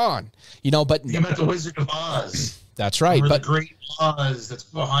 they're gone, but you about the Wizard of Oz. That's right. But the Great Oz that's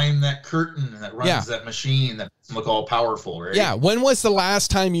behind that curtain that runs that machine that doesn't look all powerful, right? Yeah. When was the last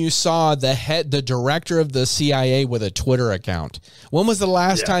time you saw the director of the CIA with a Twitter account? When was the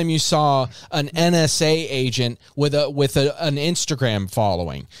last time you saw an NSA agent with an Instagram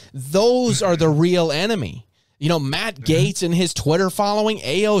following? Those are the real enemy. Matt Gaetz and his Twitter following,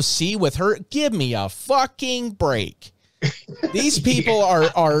 AOC with her. Give me a fucking break. These people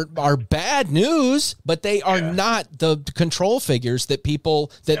are bad news, but they are not the control figures that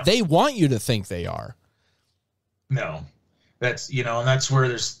they want you to think they are. No, that's, and that's where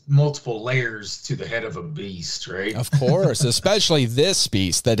there's multiple layers to the head of a beast, right? Of course, especially this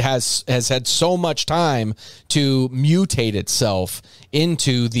beast that has had so much time to mutate itself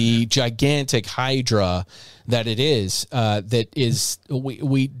into the gigantic hydra that it is,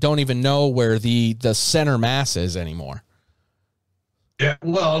 we don't even know where the center mass is anymore. Yeah,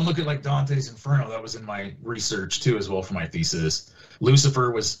 well, I'm looking like Dante's Inferno. That was in my research, too, as well, for my thesis. Lucifer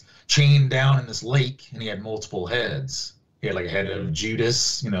was chained down in this lake, and he had multiple heads. He had, like, a head of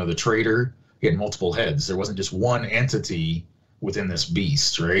Judas, the traitor. He had multiple heads. There wasn't just one entity within this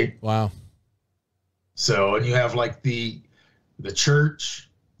beast, right? Wow. So, and you have, like, the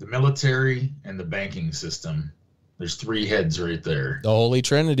church, the military, and the banking system. There's 3 heads right there. The Holy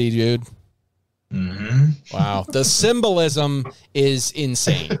Trinity, dude. Mm-hmm. Wow. The symbolism is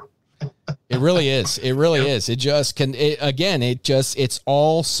insane. It really is. It really is. It just it's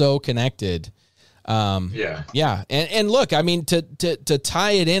all so connected. Yeah. And look, I mean, to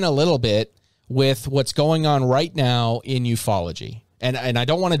tie it in a little bit with what's going on right now in ufology, and I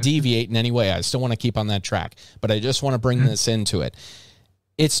don't want to deviate in any way. I still want to keep on that track, but I just want to bring this into it.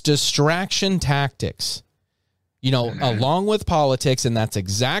 It's distraction tactics. Along with politics, and that's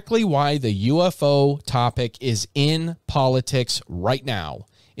exactly why the UFO topic is in politics right now,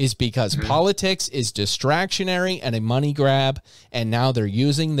 is because politics is distractionary and a money grab, and now they're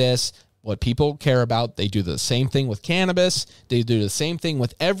using this, what people care about. They do the same thing with cannabis. They do the same thing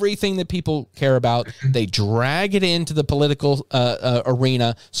with everything that people care about. They drag it into the political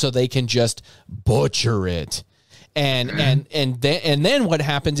arena so they can just butcher it. And then what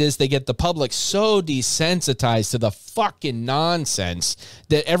happens is they get the public so desensitized to the fucking nonsense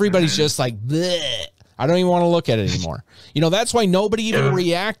that everybody's just like, bleh. I don't even want to look at it anymore. That's why nobody even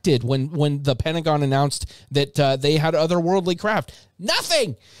reacted when the Pentagon announced that they had otherworldly craft.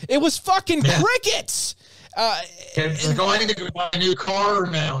 Nothing. It was fucking crickets. Kids are going to buy a new car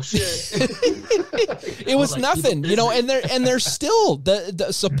now. Shit. It was nothing, you know, and they're still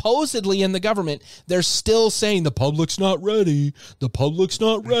the supposedly in the government, they're still saying the public's not ready. The public's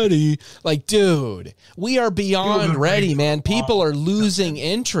not ready. Like, dude, we are beyond ready, man. People are losing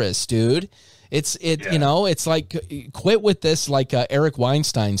interest, dude. You know, it's like, quit with this. Like Eric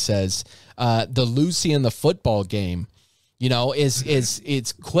Weinstein says, the Lucy in the football game. You know,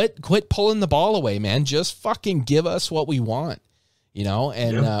 it's quit pulling the ball away, man. Just fucking give us what we want, you know,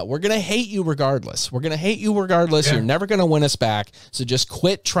 and we're going to hate you regardless. We're going to hate you regardless. Yeah. You're never going to win us back. So just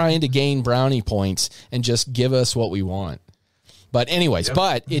quit trying to gain brownie points and just give us what we want. But anyways,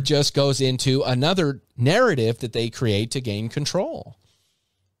 but it just goes into another narrative that they create to gain control.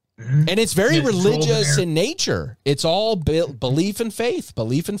 Mm-hmm. And it's very religious in nature. It's all belief and faith.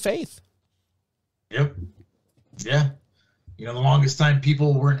 Yep. Yeah. You know, the longest time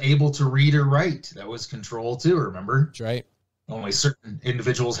people weren't able to read or write. That was control too, remember? That's right. Only certain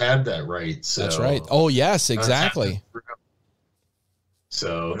individuals had that right. So that's right. Oh, yes, exactly.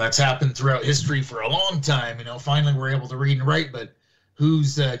 So that's happened throughout history for a long time. You know, finally we're able to read and write, but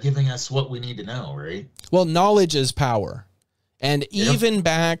who's giving us what we need to know, right? Well, knowledge is power. And even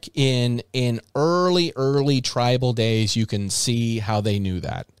back in early tribal days, you can see how they knew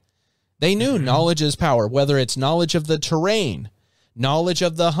that. They knew knowledge is power, whether it's knowledge of the terrain, knowledge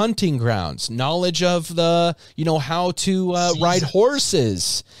of the hunting grounds, knowledge of the, you know, how to ride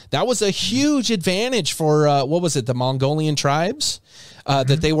horses. That was a huge advantage for, the Mongolian tribes,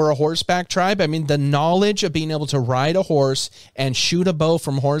 that they were a horseback tribe. I mean, the knowledge of being able to ride a horse and shoot a bow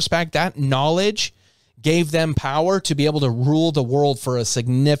from horseback, that knowledge gave them power to be able to rule the world for a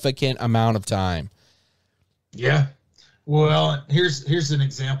significant amount of time. Yeah. Well, here's an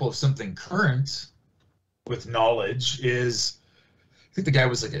example of something current with knowledge is, I think the guy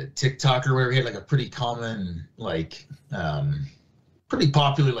was like a TikToker where he had like a pretty common, like, pretty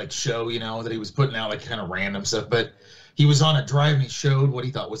popular like show, you know, that he was putting out like kind of random stuff, but he was on a drive and he showed what he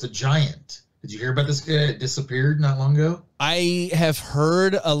thought was a giant. Did you hear about this guy? It disappeared not long ago. I have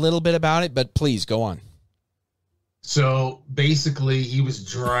heard a little bit about it, but please go on. So basically he was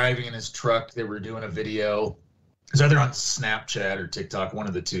driving in his truck. They were doing a video. It's either on Snapchat or TikTok, one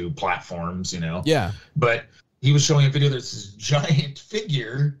of the two platforms, you know? Yeah. But he was showing a video that's this giant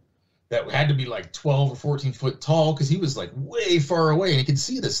figure that had to be like 12 or 14 foot tall because he was like way far away and he could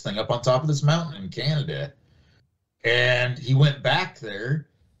see this thing up on top of this mountain in Canada. And he went back there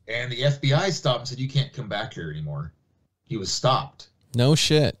and the FBI stopped and said, "You can't come back here anymore." He was stopped. No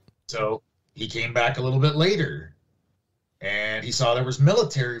shit. So he came back a little bit later. And he saw there was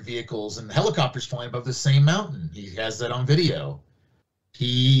military vehicles and helicopters flying above the same mountain. He has that on video.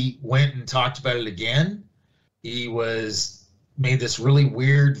 He went and talked about it again. He made this really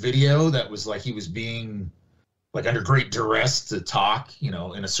weird video that was like he was being like under great duress to talk, you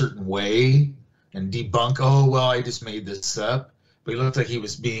know, in a certain way and debunk, "Oh, well, I just made this up." But he looked like he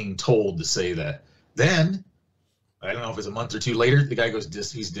was being told to say that. Then, I don't know if it's a month or two later, the guy he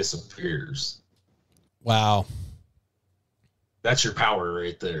disappears. Wow. That's your power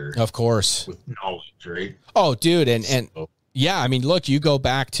right there. Of course. With knowledge, right? Oh, dude. And yeah, I mean, look, you go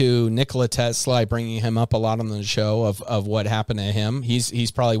back to Nikola Tesla, bringing him up a lot on the show of what happened to him. He's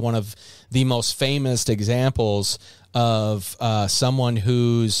probably one of the most famous examples of someone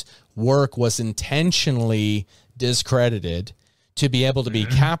whose work was intentionally discredited to be able to be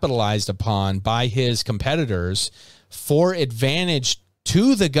capitalized upon by his competitors for advantage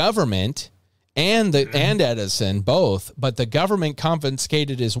to the government and Edison both, but the government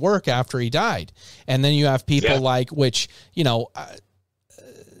confiscated his work after he died. And then you have people like, which, you know,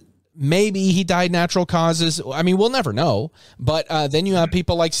 maybe he died natural causes. I mean, we'll never know. But then you have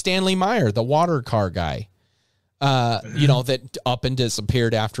people like Stanley Meyer, the water car guy, you know, that up and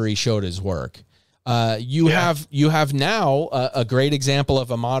disappeared after he showed his work. You have now a great example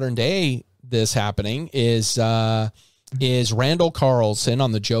of a modern day this happening is Randall Carlson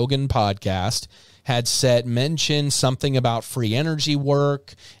on the Jogan podcast had mentioned something about free energy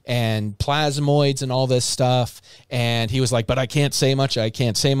work and plasmoids and all this stuff. And he was like, "But I can't say much. I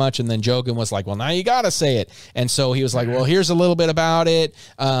can't say much." And then Jogan was like, "Well, now you got to say it." And so he was like, "Well, here's a little bit about it."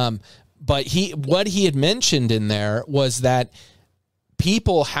 But what he had mentioned in there was that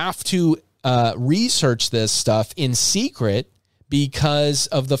people have to research this stuff in secret because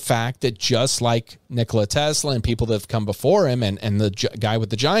of the fact that just like Nikola Tesla and people that have come before him and the guy with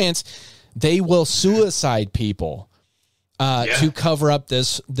the giants, they will suicide people to cover up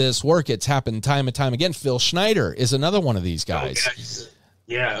this work. It's happened time and time again. Phil Schneider is another one of these guys.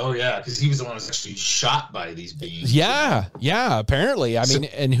 Yeah. Oh, yeah. Because he was the one who was actually shot by these beings. Yeah. Yeah. Apparently. I mean,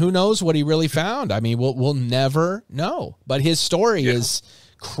 and who knows what he really found? I mean, we'll never know. But his story is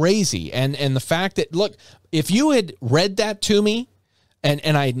crazy. And the fact that, look, if you had read that to me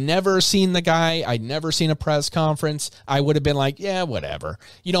and I'd never seen the guy, I'd never seen a press conference, I would have been like, yeah, whatever.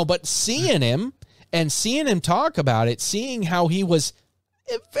 You know, but seeing him and seeing him talk about it, seeing how he was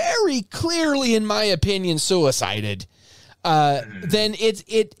very clearly, in my opinion, suicided, then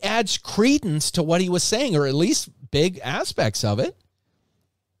it adds credence to what he was saying, or at least big aspects of it.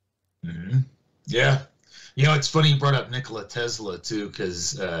 Mm-hmm. Yeah. You know, it's funny you brought up Nikola Tesla, too,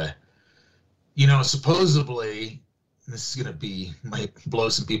 because, you know, supposedly, this is going to might blow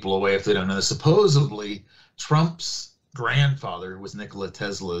some people away if they don't know this, supposedly Trump's grandfather was Nikola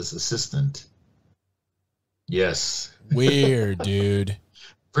Tesla's assistant. Yes. Weird, dude.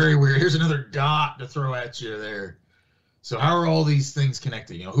 Very weird. Here's another dot to throw at you there. So how are all these things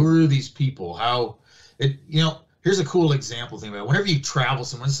connected? You know, who are these people? You know, here's a cool example thing about it. Whenever you travel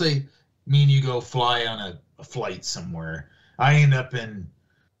somewhere, let's say me and you go fly on a flight somewhere. I end up in,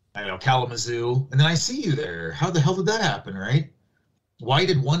 I don't know, Kalamazoo, and then I see you there. How the hell did that happen, right? Why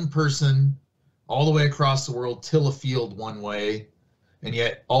did one person all the way across the world till a field one way, and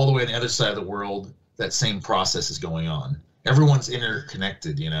yet all the way on the other side of the world, that same process is going on? Everyone's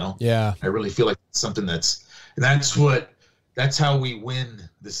interconnected, you know? Yeah. I really feel like it's something that's how we win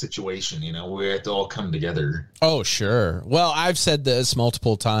the situation, you know? We have to all come together. Oh, sure. Well, I've said this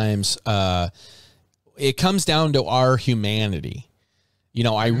multiple times. It comes down to our humanity. You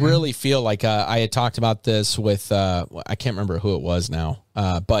know, I really feel like I had talked about this with, I can't remember who it was now,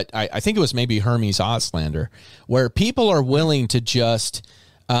 but I think it was maybe Hermes Oslander, where people are willing to just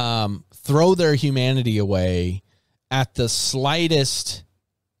throw their humanity away at the slightest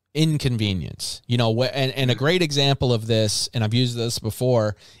inconvenience. You know, and a great example of this, and I've used this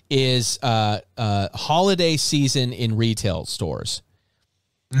before, is holiday season in retail stores.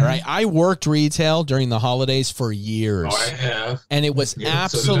 All right. I worked retail during the holidays for years. Oh, I have. And it was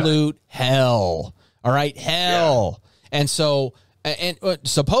absolute hell. All right. Hell. Yeah. And so,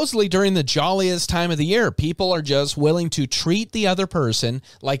 supposedly during the jolliest time of the year, people are just willing to treat the other person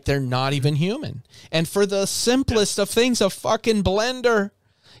like they're not even human. And for the simplest of things, a fucking blender.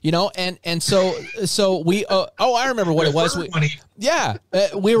 You know, and so we, I remember what it was.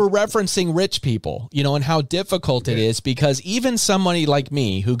 We were referencing rich people, you know, and how difficult it is, because even somebody like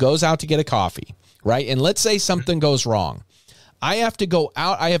me who goes out to get a coffee, right? And let's say something goes wrong. I have to go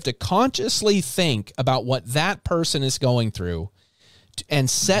out. I have to consciously think about what that person is going through and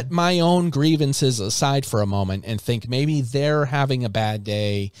set my own grievances aside for a moment and think maybe they're having a bad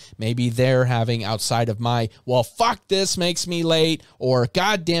day. Maybe they're having outside of well, fuck, this makes me late, or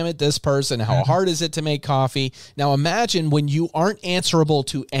God damn it, this person, how hard is it to make coffee? Now imagine when you aren't answerable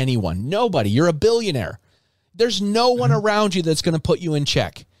to anyone, nobody, you're a billionaire. There's no one around you that's going to put you in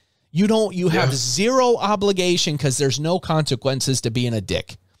check. You have zero obligation because there's no consequences to being a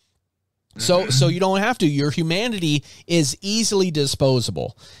dick. So you don't have to. Your humanity is easily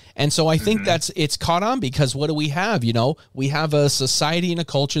disposable. And so I think it's caught on, because what do we have? You know, we have a society and a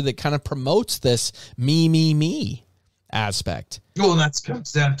culture that kind of promotes this me aspect. Well, and that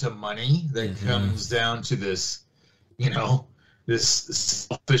comes down to money. That comes down to this, you know, this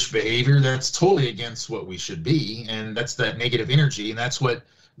selfish behavior that's totally against what we should be. And that's that negative energy. And that's what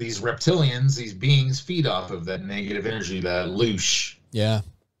these reptilians, these beings, feed off of, that negative energy, that loosh. Yeah.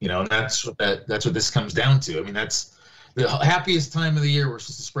 You know, that's what this comes down to. I mean, that's the happiest time of the year. We're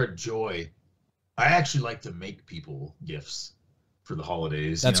supposed to spread joy. I actually like to make people gifts for the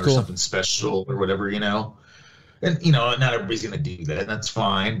holidays. That's cool. Or something special or whatever, you know. And, you know, not everybody's going to do that. And that's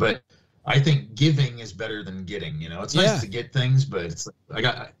fine. But I think giving is better than getting, you know. It's nice to get things, but it's like, I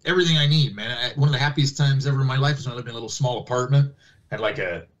got everything I need, man. One of the happiest times ever in my life is when I lived in a little small apartment. Had like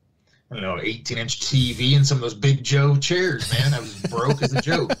a 18-inch TV and some of those Big Joe chairs, man. I was broke as a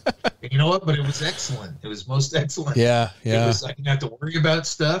joke. And you know what? But it was excellent. It was most excellent. Yeah. I didn't have to worry about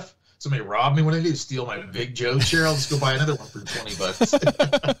stuff. Somebody robbed me when I do, steal my Big Joe chair. I'll just go buy another one for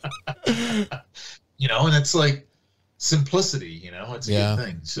 $20. You know, and it's like simplicity, you know, it's a good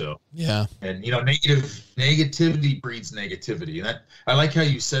thing. So, and, you know, negativity breeds negativity. And that, I like how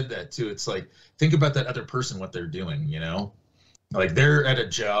you said that too. It's like, think about that other person, what they're doing, you know? Like, they're at a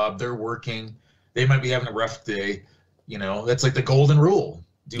job, they're working, they might be having a rough day, you know. That's like the golden rule: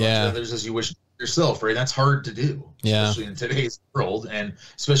 do unto others as you wish yourself, right? That's hard to do, especially in today's world, and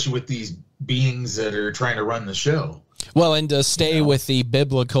especially with these beings that are trying to run the show. Well, and to stay with the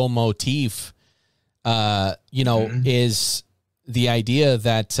biblical motif, you know, is the idea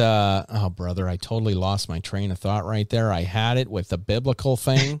that, oh, brother, I totally lost my train of thought right there. I had it with the biblical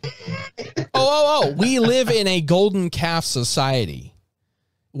thing. We live in a golden calf society.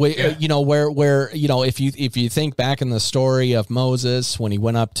 Where, you know, where you know, if you think back in the story of Moses when he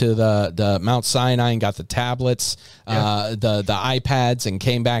went up to the Mount Sinai and got the tablets, the iPads, and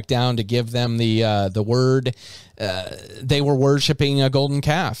came back down to give them the word, they were worshiping a golden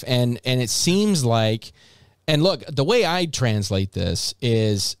calf, and it seems like, and look, the way I translate this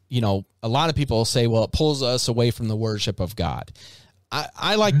is, you know, a lot of people say, well, it pulls us away from the worship of God.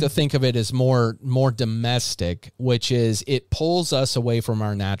 I like to think of it as more domestic, which is it pulls us away from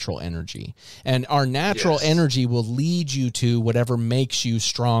our natural energy. And our natural energy will lead you to whatever makes you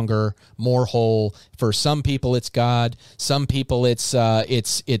stronger, more whole. For some people, it's God. Some people,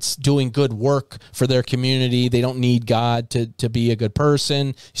 it's doing good work for their community. They don't need God to be a good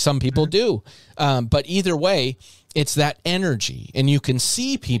person. Some people do. But either way, it's that energy. And you can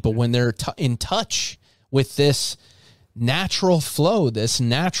see people when they're in touch with this natural flow, this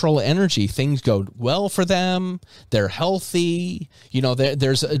natural energy, things go well for them. They're healthy. You know,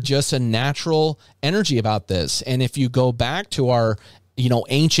 there's just a natural energy about this. And if you go back to our, you know,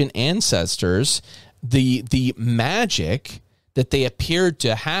 ancient ancestors, the magic that they appeared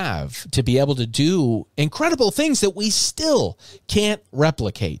to have to be able to do incredible things that we still can't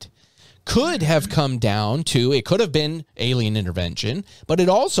replicate could have come down to, it could have been alien intervention, but it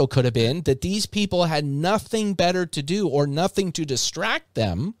also could have been that these people had nothing better to do or nothing to distract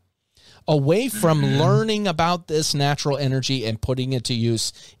them away from learning about this natural energy and putting it to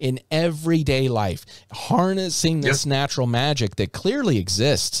use in everyday life, harnessing this natural magic that clearly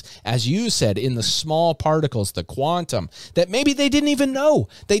exists, as you said, in the small particles, the quantum, that maybe they didn't even know.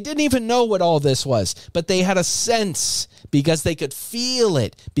 They didn't even know what all this was, but they had a sense because they could feel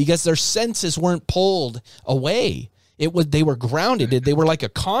it, because their senses weren't pulled away. They were grounded. They were like a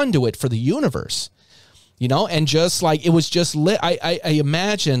conduit for the universe. You know, and just like it was just lit. I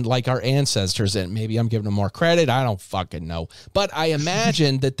imagine like our ancestors, and maybe I'm giving them more credit. I don't fucking know. But I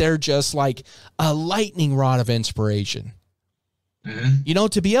imagine that they're just like a lightning rod of inspiration. You know,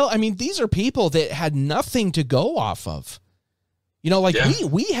 to be able, I mean, these are people that had nothing to go off of. You know, like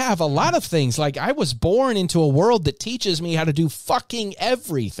we have a lot of things. Like I was born into a world that teaches me how to do fucking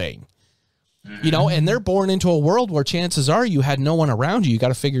everything. You know, and they're born into a world where chances are you had no one around you. You got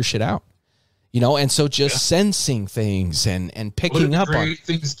to figure shit out. You know, and so just sensing things and picking up on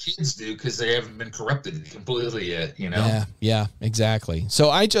things kids do because they haven't been corrupted completely yet, you know? Yeah, exactly. So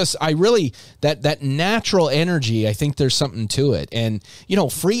I really, that natural energy, I think there's something to it. And, you know,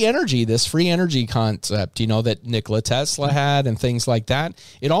 free energy, this free energy concept, you know, that Nikola Tesla had and things like that,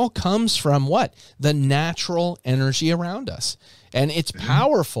 it all comes from what? The natural energy around us. And it's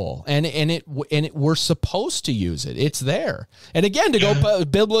powerful, and we're supposed to use it. It's there. And again, to go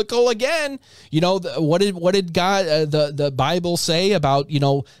biblical again, you know, what did God, the Bible say about, you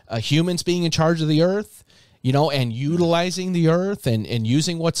know, humans being in charge of the earth, you know, and utilizing the earth and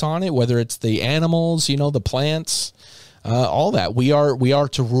using what's on it, whether it's the animals, you know, the plants, all that. We are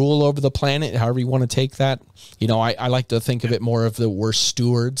to rule over the planet, however you want to take that. You know, I like to think of it more of we're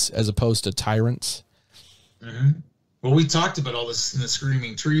stewards as opposed to tyrants. Well, we talked about all this in the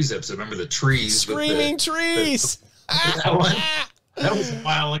Screaming Trees episode. Remember the trees? Screaming Trees! That one? That was a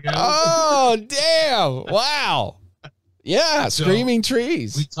while ago. Oh, damn. Wow. Yeah, so Screaming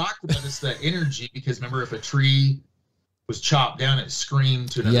Trees. We talked about this, that energy, because remember, if a tree was chopped down, it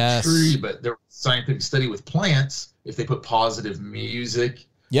screamed to another tree. But there was a scientific study with plants. If they put positive music,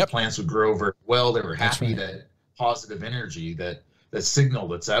 plants would grow very well. They were happy that positive energy, that signal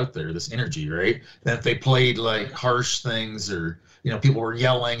that's out there, this energy, right? Then if they played like harsh things, or, you know, people were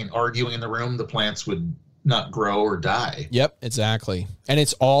yelling and arguing in the room, the plants would not grow or die. Yep, exactly. And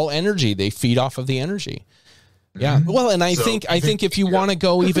it's all energy. They feed off of the energy. Yeah. Well, and I think if you want to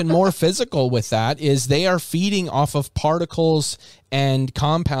go even more physical with that, is they are feeding off of particles and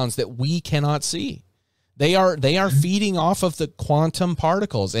compounds that we cannot see. They are feeding off of the quantum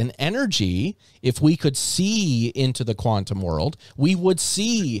particles and energy. If we could see into the quantum world, we would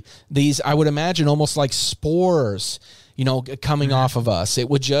see these, I would imagine, almost like spores, you know, coming off of us. It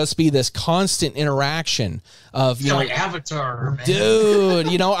would just be this constant interaction of, you know, like Avatar, man.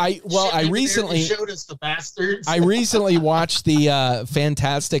 Dude, you know, I recently showed us the bastards. I recently watched the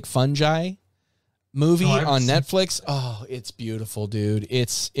Fantastic Fungi movie on Netflix. Oh, it's beautiful, dude.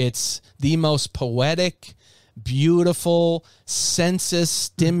 It's the most poetic, beautiful, senses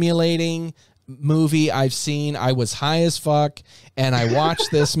stimulating movie I've seen. I was high as fuck, and I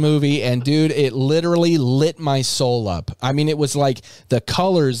watched this movie, and dude, it literally lit my soul up. I mean, it was like the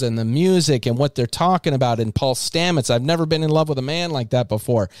colors and the music and what they're talking about, and Paul Stamets. I've never been in love with a man like that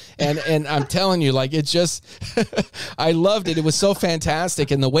before, and I'm telling you, like, it's just, I loved it. It was so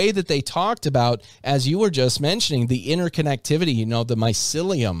fantastic, and the way that they talked about, as you were just mentioning, the interconnectivity, you know, the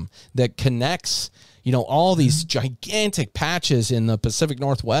mycelium that connects, you know, all these gigantic patches in the Pacific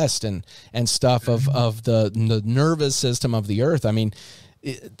Northwest and stuff of the nervous system of the earth. I mean,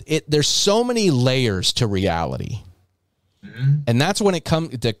 there's so many layers to reality. And that's when it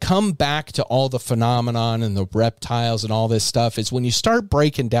come back to all the phenomenon and the reptiles and all this stuff, is when you start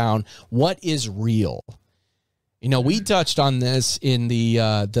breaking down what is real. You know, we touched on this in the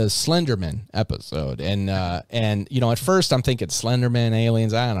Slenderman episode, and you know, at first I'm thinking Slenderman,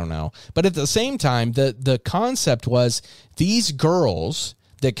 aliens, I don't know, but at the same time, the concept was these girls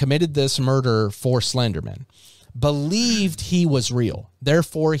that committed this murder for Slenderman believed he was real,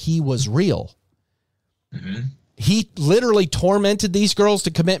 therefore he was real. He literally tormented these girls to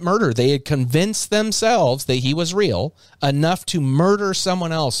commit murder. They had convinced themselves that he was real enough to murder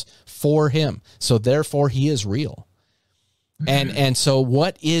someone else for him. So therefore he is real. And so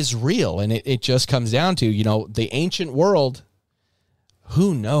what is real? And it just comes down to, you know, the ancient world.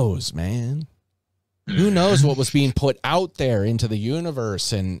 Who knows, man? Who knows what was being put out there into the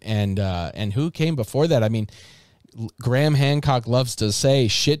universe, and who came before that? I mean, Graham Hancock loves to say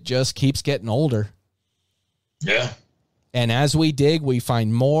shit just keeps getting older. Yeah. And as we dig, we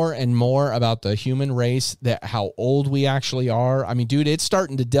find more and more about the human race, that how old we actually are. I mean, dude, it's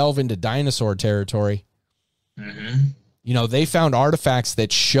starting to delve into dinosaur territory. You know, they found artifacts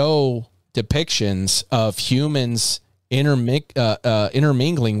that show depictions of humans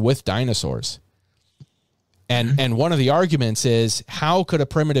intermingling with dinosaurs. And one of the arguments is, how could a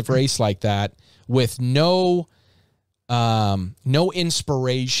primitive race like that, with no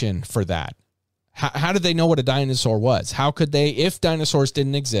inspiration for that, how did they know what a dinosaur was? How could they, if dinosaurs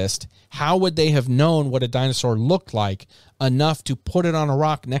didn't exist, how would they have known what a dinosaur looked like enough to put it on a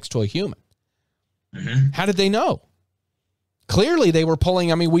rock next to a human? How did they know? Clearly they were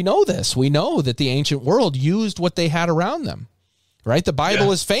pulling, I mean, we know this. We know that the ancient world used what they had around them, right? The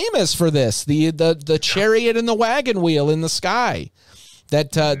Bible is famous for this. The chariot and the wagon wheel in the sky,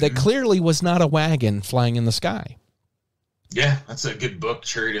 that clearly was not a wagon flying in the sky. Yeah, that's a good book,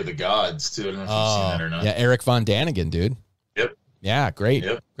 Chariot of the Gods, too. I don't know if you've seen that or not. Yeah, Eric von Daniken, dude. Yep. Yeah, great.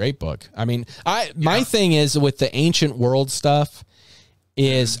 Yep. Great book. I mean, my thing is with the ancient world stuff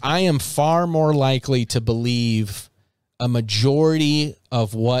is I am far more likely to believe a majority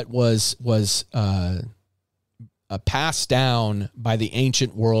of what was passed down by the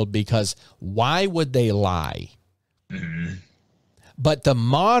ancient world, because why would they lie? But the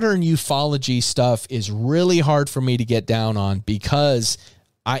modern ufology stuff is really hard for me to get down on, because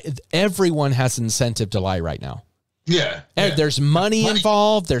everyone has incentive to lie right now. Yeah. There's money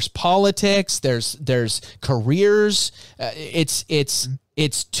involved. There's politics. There's careers.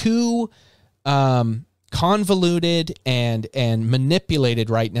 It's too convoluted and manipulated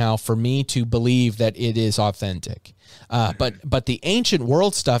right now for me to believe that it is authentic. But the ancient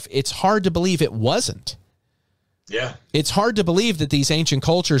world stuff, it's hard to believe it wasn't. Yeah. It's hard to believe that these ancient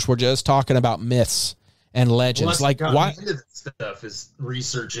cultures were just talking about myths and legends. Well, like, why? Into this stuff is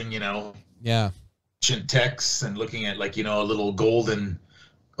researching, you know, ancient texts and looking at, like, you know, a little golden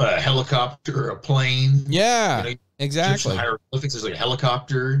helicopter, a plane. Yeah, you know, exactly. Hieroglyphics, there's like a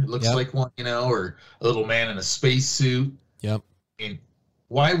helicopter, it looks like one, you know, or a little man in a spacesuit. Yep. I mean,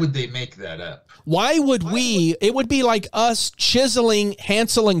 why would they make that up? Why would we? It would be like us chiseling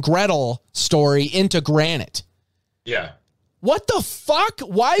Hansel and Gretel story into granite. Yeah. What the fuck?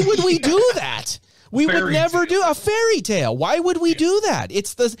 Why would we do that? We would never do a fairy tale. Why would we do that?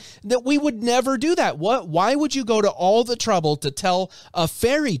 It's that we would never do that. Why would you go to all the trouble to tell a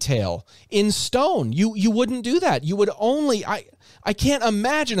fairy tale in stone? You wouldn't do that. You would only, I can't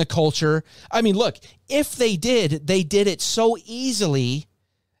imagine a culture. I mean, look, if they did it so easily,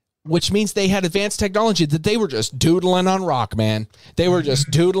 which means they had advanced technology, that they were just doodling on rock, man. They were just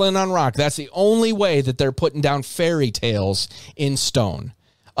doodling on rock. That's the only way that they're putting down fairy tales in stone.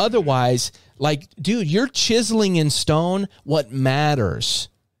 Otherwise, like, dude, you're chiseling in stone what matters.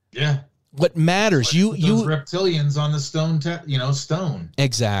 Yeah. What matters, you reptilians on the stone.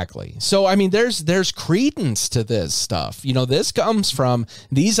 Exactly. So I mean, there's credence to this stuff. You know, this comes from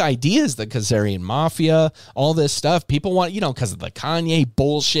these ideas, the Khazarian mafia, all this stuff. People want, you know, because of the Kanye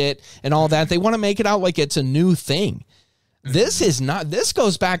bullshit and all that, they want to make it out like it's a new thing. This is not. This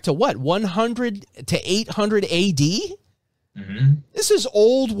goes back to what, 100 to 800 AD. This is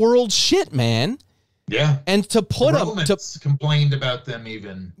old world shit, man. Yeah. And to put complained about them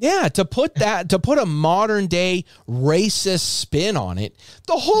even. Yeah, to put a modern day racist spin on it,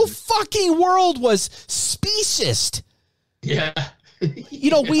 the whole fucking world was speciesist. Yeah.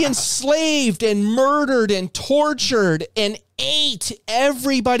 We enslaved and murdered and tortured and ate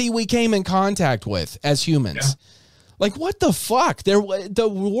everybody we came in contact with as humans. Yeah. Like, what the fuck? The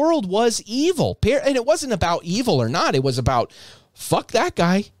world was evil. And it wasn't about evil or not. It was about, fuck that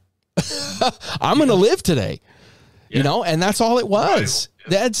guy. I'm going to live today. Yeah. And that's all it was.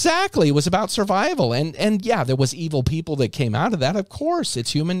 Yeah. Exactly. It was about survival. And yeah, there was evil people that came out of that. Of course,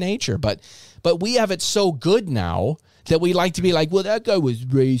 it's human nature. But we have it so good now that we like to be like, well, that guy was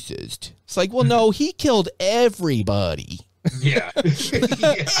racist. It's like, well, no, he killed everybody. Yeah.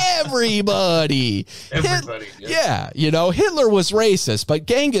 Everybody. Yeah. Hitler was racist, but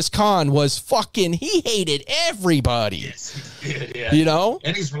Genghis Khan was he hated everybody. Yes, he did, yeah.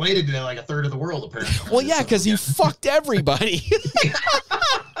 And he's related to like a third of the world, apparently. Well, yeah, because he fucked everybody.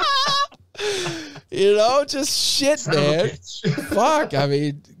 Just shit, man. Fuck. I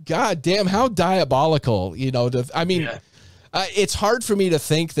mean, god damn, how diabolical, it's hard for me to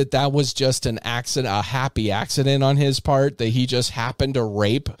think that was just an accident, a happy accident on his part, that he just happened to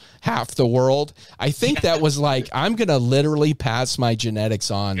rape half the world. I think that was like, I'm going to literally pass my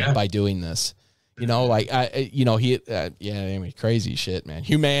genetics on by doing this. Crazy shit, man.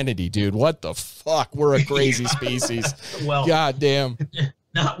 Humanity, dude. What the fuck? We're a crazy species. Well, god damn.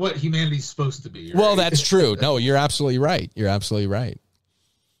 Not what humanity's supposed to be. Right? Well, that's true. No, you're absolutely right.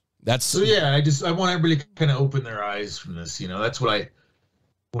 That's so. Yeah, I want everybody to kind of open their eyes from this. That's what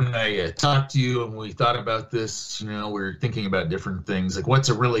when I talked to you and we thought about this. We were thinking about different things. Like, what's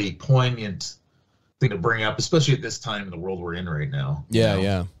a really poignant thing to bring up, especially at this time in the world we're in right now.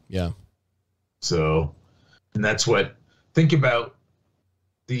 Yeah. So, and that's what think about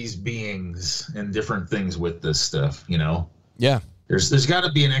these beings and different things with this stuff. Yeah. There's got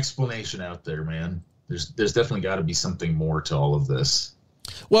to be an explanation out there, man. There's definitely got to be something more to all of this.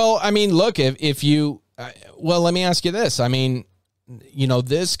 Well, I mean, look, if you, let me ask you this. I mean,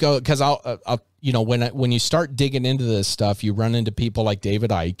 because when you start digging into this stuff, you run into people like David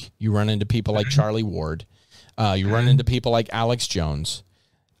Icke, you run into people like Charlie Ward, you run into people like Alex Jones,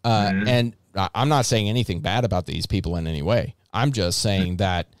 and I'm not saying anything bad about these people in any way. I'm just saying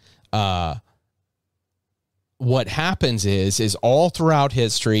that what happens is all throughout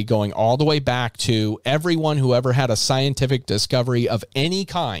history, going all the way back to everyone who ever had a scientific discovery of any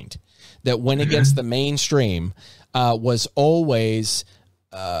kind that went against the mainstream, was always,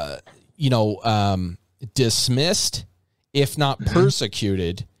 dismissed, if not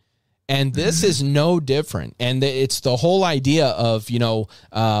persecuted. And this is no different. And it's the whole idea of,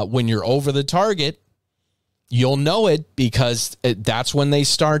 when you're over the target, you'll know it because that's when they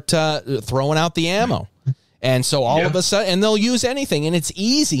start throwing out the ammo. And so all of a sudden, and they'll use anything, and it's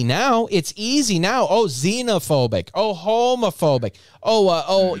easy now. Oh, xenophobic. Oh, homophobic.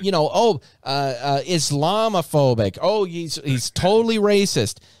 Islamophobic. Oh, he's totally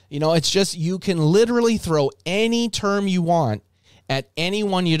racist. It's just, you can literally throw any term you want at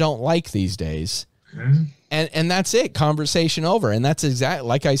anyone you don't like these days. And that's it. Conversation over. And that's exactly,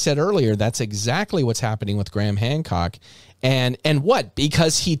 like I said earlier, that's exactly what's happening with Graham Hancock. And what?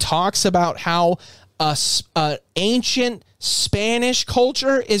 Because he talks about how ancient Spanish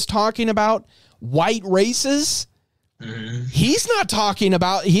culture is talking about white races. He's not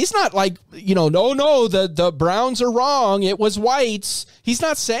like, no, the browns are wrong. It was whites. He's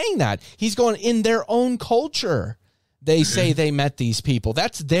not saying that. He's going, in their own culture, they say they met these people.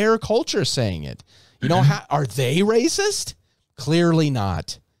 That's their culture saying it. How are they racist? Clearly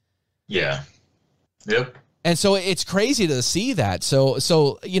not. Yeah. Yep. And so it's crazy to see that. So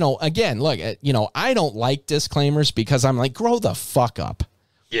again, look, I don't like disclaimers because I'm like, grow the fuck up.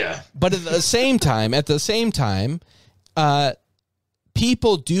 Yeah. But at the same time,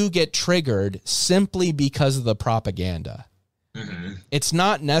 people do get triggered simply because of the propaganda. It's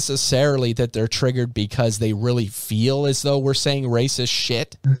not necessarily that they're triggered because they really feel as though we're saying racist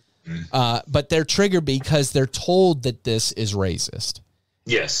shit, but they're triggered because they're told that this is racist.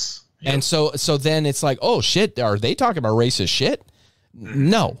 Yes. Yep. And so then it's like, oh shit, are they talking about racist shit?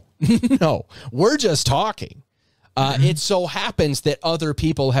 No, no, we're just talking. It so happens that other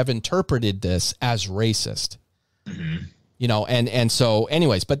people have interpreted this as racist, and so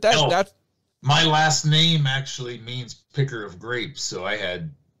anyways, but that's my last name actually means picker of grapes. So I had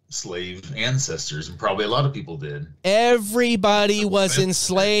slave ancestors, and probably a lot of people did. Everybody was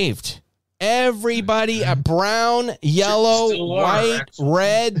enslaved. Everybody, brown, yellow, white,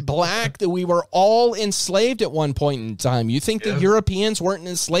 red, black, that we were all enslaved at one point in time. You think the Europeans weren't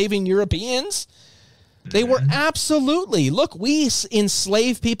enslaving Europeans? They were absolutely. Look, we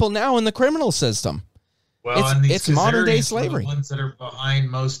enslave people now in the criminal system. Well, it's modern day slavery. The ones that are behind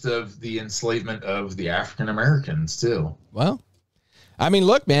most of the enslavement of the African Americans too. Well, I mean,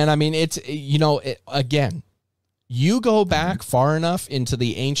 look, man. I mean, it's again, you go back far enough into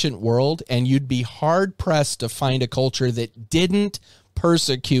the ancient world, and you'd be hard pressed to find a culture that didn't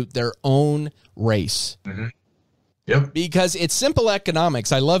persecute their own race. Mm-hmm. Yep. Because it's simple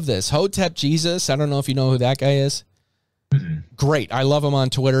economics. I love this. Hotep Jesus. I don't know if you know who that guy is. Great. I love him on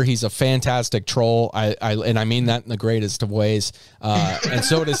Twitter. He's a fantastic troll. And I mean that in the greatest of ways. And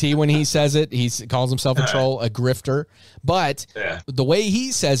so does he when he says it. He calls himself a troll, a grifter. But the way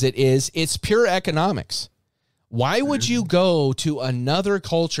he says it is, it's pure economics. Why would you go to another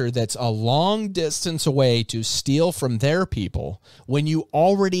culture that's a long distance away to steal from their people when you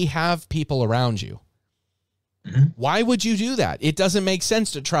already have people around you? Why would you do that? It doesn't make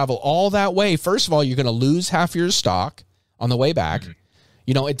sense to travel all that way. First of all, you're going to lose half your stock on the way back.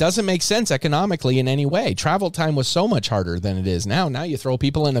 You know, it doesn't make sense economically in any way. Travel time was so much harder than it is now. Now you throw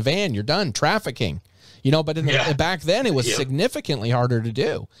people in a van, you're done. Trafficking, but back then it was significantly harder to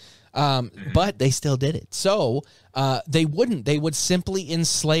do. But they still did it. So they would simply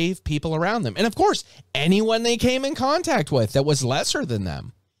enslave people around them. And of course, anyone they came in contact with that was lesser than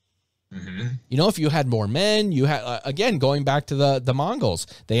them. If you had more men, you had, again, going back to the Mongols,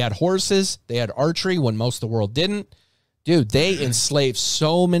 they had horses, they had archery when most of the world didn't. Dude, they enslaved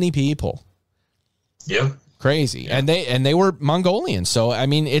so many people. Yep. Crazy. Yeah. And they were Mongolian. So, I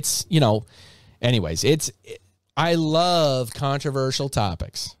mean, it's, anyways, I love controversial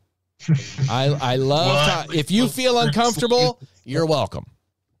topics. I love, if you feel uncomfortable, you're welcome.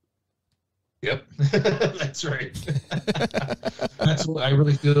 Yep. That's right. That's what I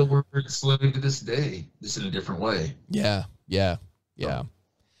really feel we're enslaved to this day, just in a different way. Yeah.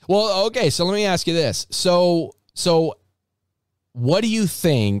 Well, okay, so let me ask you this. So what do you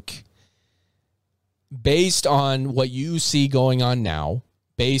think, based on what you see going on now,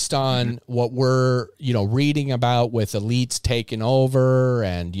 based on what we're, reading about with elites taking over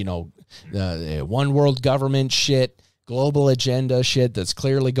and, the one world government shit, global agenda shit that's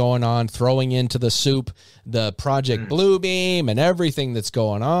clearly going on, throwing into the soup the Project Bluebeam and everything that's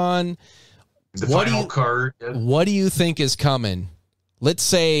going on. The final card. Yeah. What do you think is coming? Let's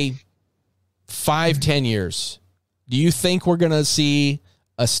say 5-10 years. Do you think we're going to see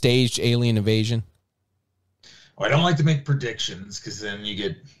a staged alien invasion? Well, I don't like to make predictions because then you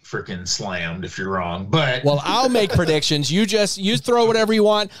get freaking slammed if you're wrong. But I'll make predictions. You throw whatever you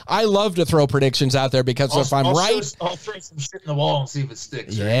want. I love to throw predictions out there because if I'm right, I'll throw some shit in the wall and see if it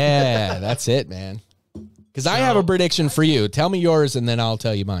sticks. Yeah, that's it, man. Because I have a prediction for you. Tell me yours, and then I'll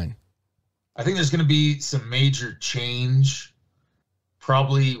tell you mine. I think there's going to be some major change,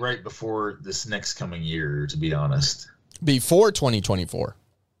 probably right before this next coming year, to be honest. Before 2024.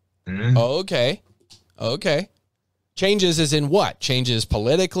 Okay. Changes as in what? Changes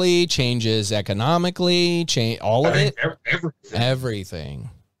politically, changes economically, all of it? Everything.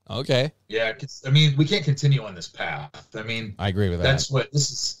 Okay. Yeah, I mean, we can't continue on this path. I mean, I agree with that.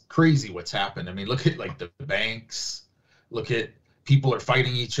 This is crazy what's happened. I mean, look at like the banks, look at people are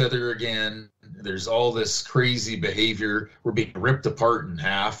fighting each other again. There's all this crazy behavior. We're being ripped apart in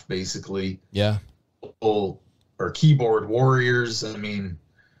half, basically. Yeah. People are keyboard warriors. I mean,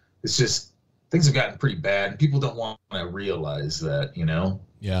 it's just, things have gotten pretty bad, and people don't want to realize that,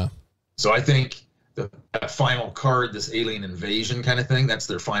 Yeah. So I think that final card, this alien invasion kind of thing, that's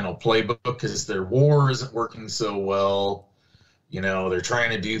their final playbook because their war isn't working so well. They're trying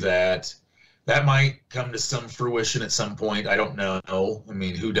to do that. That might come to some fruition at some point. I don't know. I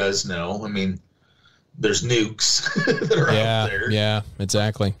mean, who does know? I mean, there's nukes that are out there. Yeah,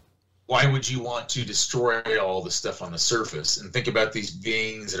 exactly. Why would you want to destroy all the stuff on the surface? And think about these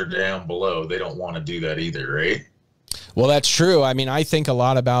beings that are down below. They don't want to do that either, right? Well, that's true. I mean, I think a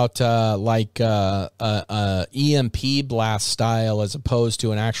lot about EMP blast style as opposed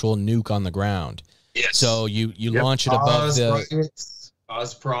to an actual nuke on the ground. Yes. So you launch it above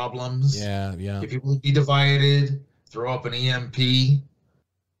cause problems. Yeah. If people be divided, throw up an EMP, it's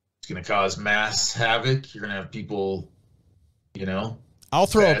going to cause mass havoc. You're going to have people, I'll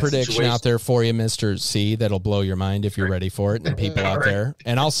throw a prediction out there for you, Mr. C, that'll blow your mind if you're ready for it, and people out there.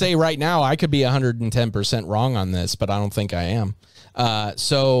 And I'll say right now, I could be 110% wrong on this, but I don't think I am.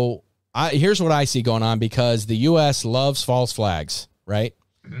 Here's what I see going on, because the U.S. loves false flags, right?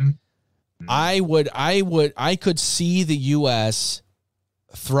 I could see the U.S.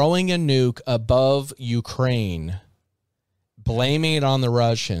 throwing a nuke above Ukraine, blaming it on the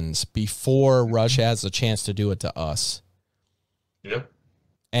Russians before Russia has a chance to do it to us. Yep.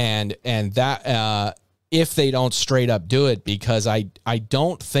 And that if they don't straight up do it, because I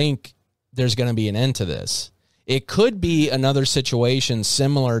don't think there's going to be an end to this. It could be another situation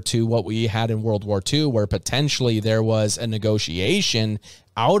similar to what we had in World War II, where potentially there was a negotiation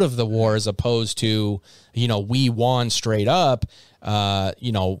out of the war as opposed to, we won straight up. I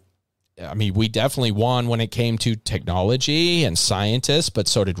mean, we definitely won when it came to technology and scientists, but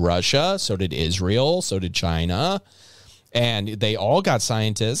so did Russia, so did Israel, so did China. And they all got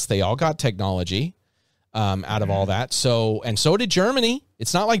scientists. They all got technology out of all that. So did Germany.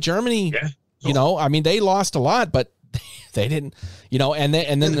 It's not like Germany, I mean, they lost a lot, but they didn't, and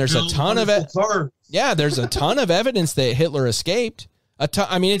then there's a ton of it. Yeah, there's a ton of evidence that Hitler escaped.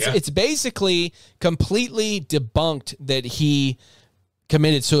 It's basically completely debunked that he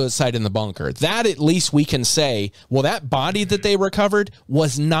committed suicide in the bunker. That at least we can say, well, that body that they recovered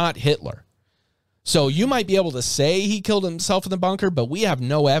was not Hitler. So you might be able to say he killed himself in the bunker, but we have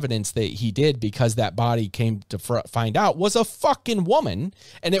no evidence that he did, because that body came to find out was a fucking woman,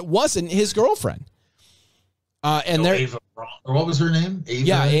 and it wasn't his girlfriend. Ava Braun, or what was her name?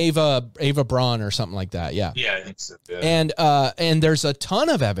 Ava Braun or something like that. Yeah. Yeah, I think so. Yeah. And there's a ton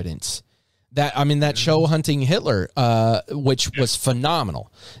of evidence that show Hunting Hitler, which was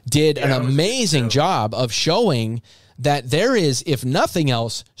phenomenal, did an amazing job of showing that there is, if nothing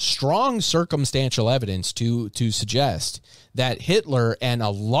else, strong circumstantial evidence to suggest that Hitler and a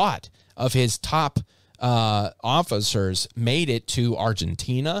lot of his top officers made it to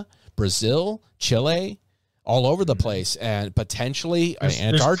Argentina, Brazil, Chile, all over the place, and potentially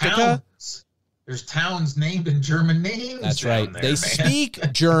Antarctica. There's towns named in German names. That's right. They speak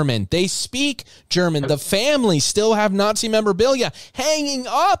German. They speak German. The families still have Nazi memorabilia hanging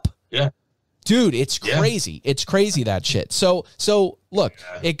up. Yeah. Dude, it's crazy. Yeah. It's crazy, that shit. So look,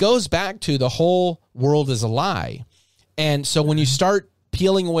 it goes back to the whole world is a lie. And so when you start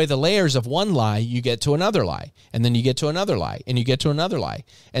peeling away the layers of one lie, you get to another lie, and then you get to another lie, and you get to another lie.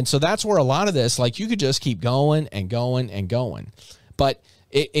 And so that's where a lot of this, like, you could just keep going and going and going. But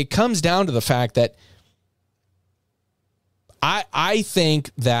it comes down to the fact that I think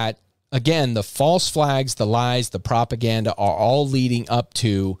that, again, the false flags, the lies, the propaganda are all leading up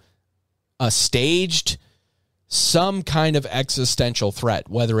to a staged, some kind of existential threat,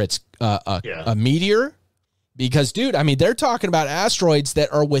 whether it's a meteor, because, dude, I mean, they're talking about asteroids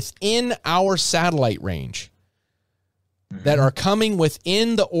that are within our satellite range, that are coming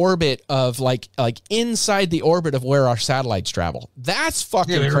within the orbit of, like inside the orbit of where our satellites travel. That's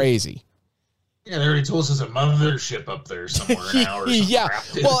fucking crazy. Yeah, they already told us there's a mothership up there somewhere now. Or yeah.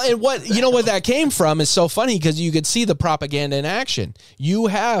 Well, and what that came from is so funny, because you could see the propaganda in action. You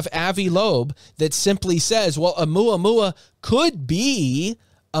have Avi Loeb that simply says, well, Oumuamua could be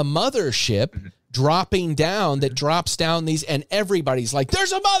a mothership dropping down that drops down these, and everybody's like,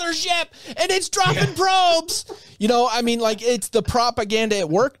 there's a mothership and it's dropping probes. I mean, like, it's the propaganda at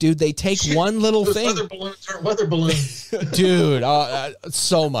work, dude. They take one little thing. Weather balloons aren't weather balloons. Dude,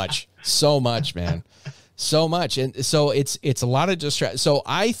 so much, man. So much. And so it's a lot of distraction. So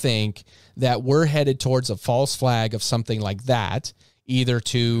I think that we're headed towards a false flag of something like that, either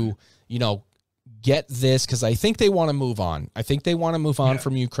to, get this, because I think they want to move on. I think they want to move on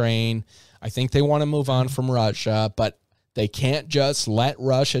from Ukraine. I think they want to move on from Russia, but they can't just let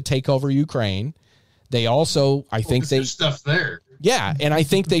Russia take over Ukraine. They also, I think there's stuff there. Yeah, and I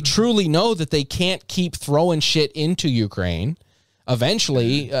think they truly know that they can't keep throwing shit into Ukraine.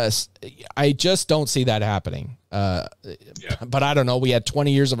 Eventually, I just don't see that happening. But I don't know. We had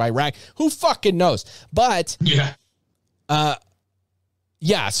 20 years of Iraq. Who fucking knows? But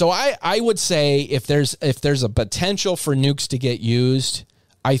so I would say if there's a potential for nukes to get used,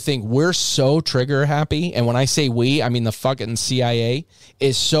 I think we're so trigger happy. And when I say we, I mean the fucking CIA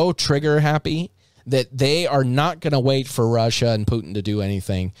is so trigger happy that they are not going to wait for Russia and Putin to do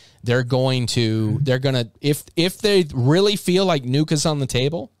anything. They're going to, if they really feel like nuke is on the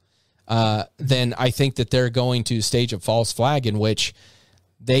table, then I think that they're going to stage a false flag in which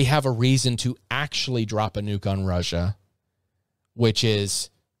they have a reason to actually drop a nuke on Russia, which is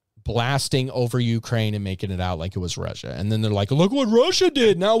blasting over Ukraine and making it out like it was Russia. And then they're like, look what Russia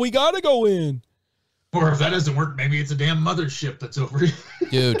did. Now we got to go in. Or if that doesn't work, maybe it's a damn mothership that's over here.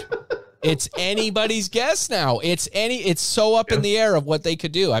 Dude, It's anybody's guess now. It's so up in the air of what they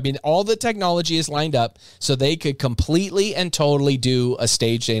could do. I mean, all the technology is lined up so they could completely and totally do a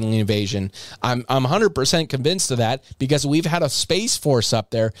staged alien invasion. I'm 100% convinced of that because we've had a Space Force up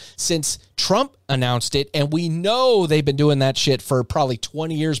there since Trump announced it, and we know they've been doing that shit for probably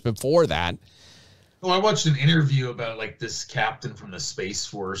 20 years before that. Well, I watched an interview about like this captain from the Space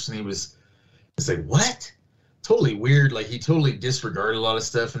Force, and he's like, what? Totally weird. Like, he totally disregarded a lot of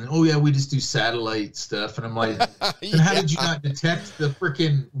stuff, and oh yeah, we just do satellite stuff. And I'm like, then how did you not detect the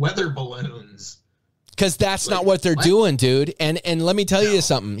freaking weather balloons? Because that's not what they're doing, dude. And let me tell you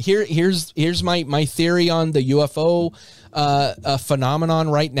something. Here's my theory on the UFO phenomenon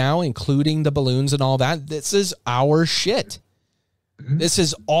right now, including the balloons and all that. This is our shit. This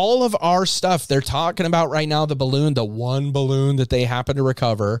is all of our stuff. They're talking about right now the balloon, the one balloon that they happen to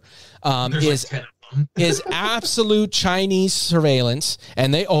recover, is absolute Chinese surveillance.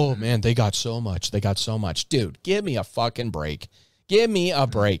 And they got so much. They got so much. Dude, give me a fucking break. Give me a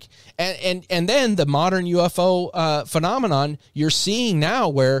break. And then the modern UFO phenomenon you're seeing now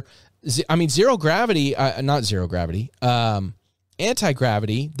where, zero gravity, not zero gravity,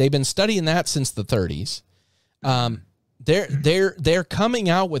 anti-gravity, they've been studying that since the 30s. They're coming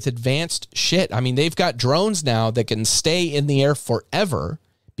out with advanced shit. I mean, they've got drones now that can stay in the air forever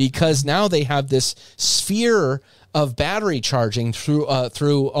because now they have this sphere of battery charging through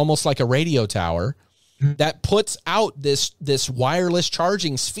almost like a radio tower that puts out this wireless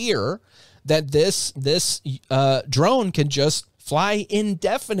charging sphere that this drone can just fly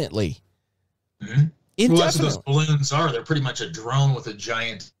indefinitely. Indefinitely. Well, that's what those balloons are. They're pretty much a drone with a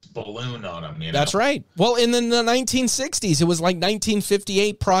giant balloon on them. You know? That's right. Well, in the 1960s, it was like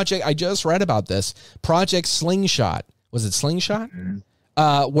 1958 project. I just read about this Project Slingshot. Was it Slingshot?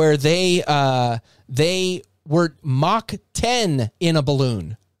 Where they were Mach 10 in a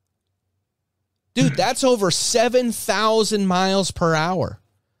balloon. Dude, that's over 7,000 miles per hour.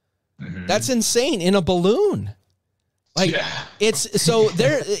 That's insane in a balloon. Like it's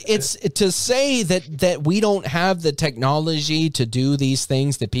to say that we don't have the technology to do these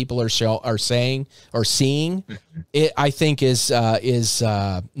things that people are saying or seeing. It, I think, is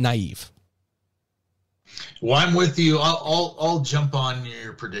naive. Well, I'm with you. I'll jump on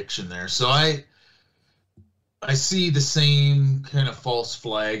your prediction there. So I see the same kind of false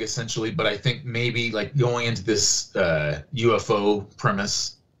flag essentially, but I think maybe like going into this UFO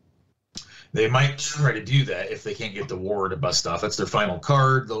premise, they might try to do that if they can't get the war to bust off. That's their final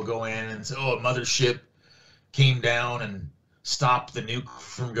card. They'll go in and say, oh, a mothership came down and stopped the nuke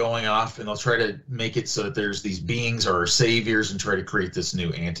from going off, and they'll try to make it so that there's these beings are our saviors and try to create this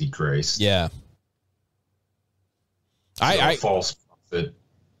new antichrist. Yeah. I false prophet.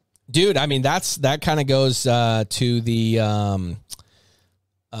 Dude, I mean, that kind of goes to the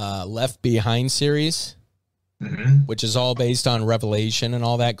Left Behind series. Which is all based on Revelation and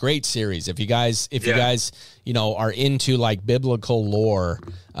all that. Great series. If you guys, are into like biblical lore,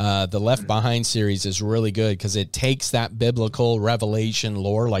 the Left Behind series is really good because it takes that biblical Revelation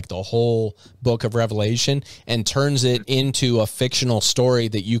lore, like the whole book of Revelation, and turns it into a fictional story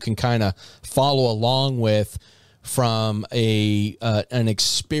that you can kind of follow along with from an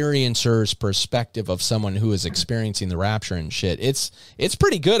experiencer's perspective of someone who is experiencing the rapture and shit. It's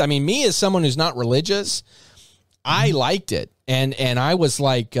pretty good. I mean, me as someone who's not religious, I liked it, and I was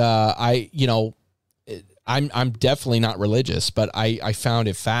like, I'm definitely not religious, but I found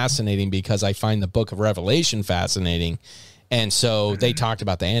it fascinating because I find the Book of Revelation fascinating, and so they talked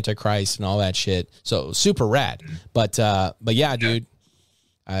about the Antichrist and all that shit. So super rad, but yeah, dude,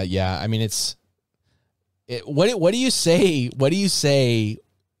 I mean, what do you say? What do you say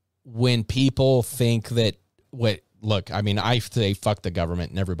when people think that Look, I mean, I say fuck the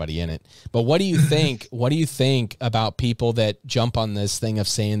government and everybody in it. But what do you think? What do you think about people that jump on this thing of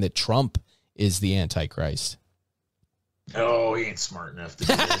saying that Trump is the Antichrist? Oh, he ain't smart enough to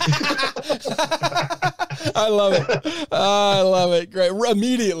do it. I love it. I love it. Great.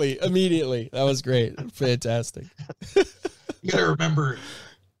 Immediately. That was great. Fantastic. You got to remember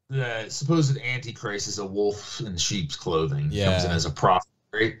the supposed Antichrist is a wolf in sheep's clothing. Yeah. Comes in as a prophet,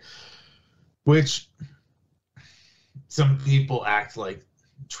 right? Which some people act like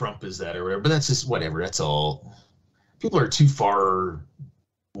Trump is that or whatever, but that's just whatever. That's all. People are too far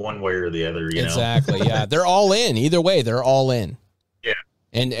one way or the other, you know? Exactly. Yeah. They're all in. Either way, they're all in. Yeah.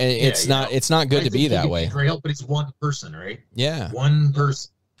 And it's not good to be that way. But it's one person, right? Yeah. One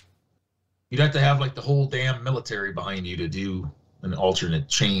person. You'd have to have like the whole damn military behind you to do an alternate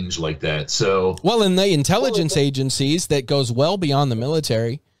change like that. So, well, in the intelligence agencies that goes well beyond the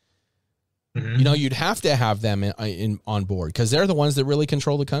military, you'd have to have them on board because they're the ones that really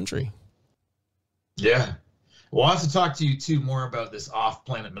control the country. Yeah. Well, I'll have to talk to you too more about this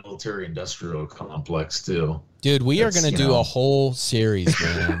off-planet military industrial complex too. Dude, we are going to do a whole series,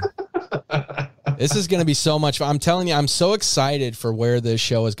 man. This is going to be so much fun. I'm telling you, I'm so excited for where this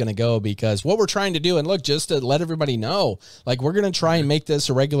show is going to go, because what we're trying to do, and look, just to let everybody know, like, we're going to try and make this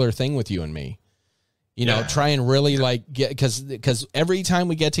a regular thing with you and me. You know, try and really like get, because every time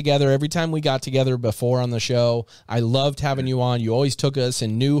we get together, every time we got together before on the show, I loved having you on. You always took us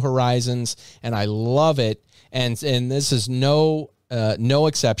in new horizons, and I love it. And this is no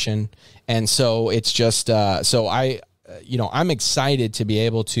exception. And so it's just I'm excited to be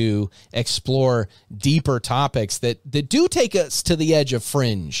able to explore deeper topics that do take us to the edge of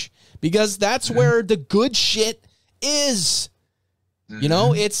fringe, because that's where the good shit is. You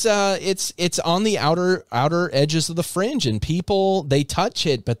know, it's on the outer edges of the fringe, and people, they touch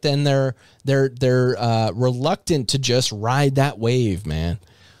it, but then they're reluctant to just ride that wave, man.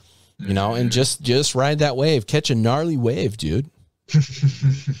 You know, and just ride that wave, catch a gnarly wave, dude.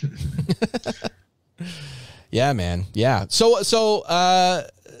 Yeah, man. Yeah. So are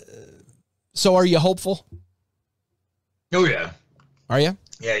you hopeful? Oh yeah. Are you?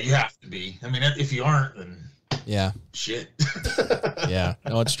 Yeah, you have to be. I mean, if you aren't, then yeah, shit. Yeah.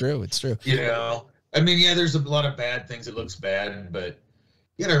 No, it's true. It's true. You know, I mean, yeah, there's a lot of bad things. It looks bad, but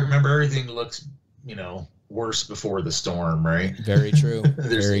you gotta remember, everything looks, worse before the storm, right? Very true.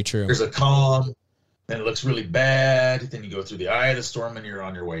 Very true. There's a calm, then it looks really bad. Then you go through the eye of the storm, and you're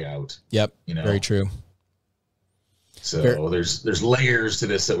on your way out. Yep. Very true. So there's layers to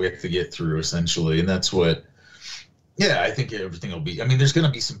this that we have to get through, essentially, and that's what. Yeah, I think everything will be. I mean, there's going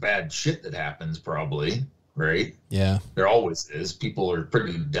to be some bad shit that happens, probably, right? Yeah, there always is. People are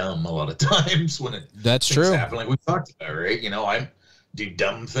pretty dumb a lot of times when that's true. Happen, like we've talked about, right? I do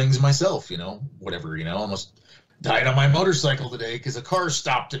dumb things myself. Whatever. Almost died on my motorcycle today because a car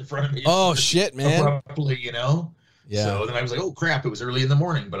stopped in front of me. Oh shit, man! Abruptly, Yeah. So then I was like, oh crap, it was early in the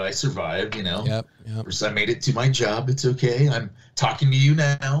morning, but I survived, Yep. I made it to my job. It's okay. I'm talking to you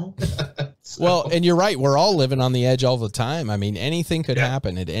now. So. Well, and you're right. We're all living on the edge all the time. I mean, anything could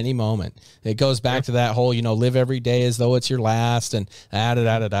happen at any moment. It goes back to that whole, live every day as though it's your last, and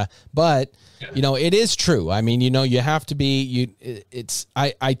da-da-da-da-da. But, it is true. I mean, you have to be,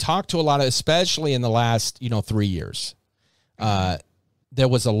 I talked to a lot of, especially in the last, 3 years, there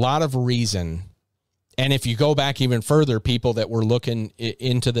was a lot of reason. And if you go back even further, people that were looking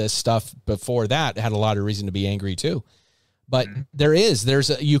into this stuff before that had a lot of reason to be angry too. But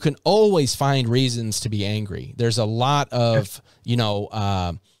you can always find reasons to be angry. There's a lot of,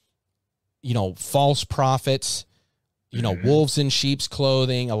 false prophets, wolves in sheep's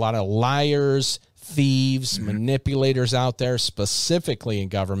clothing, a lot of liars, thieves, manipulators out there, specifically in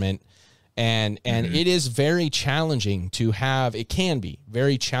government. And it is very challenging to have, it can be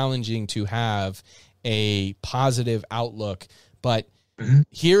very challenging to have a positive outlook. But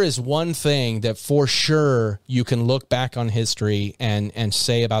here is one thing that for sure you can look back on history and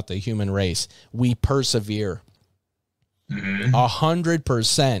say about the human race. We persevere.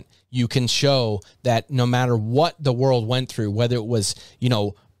 100%. You can show that no matter what the world went through, whether it was,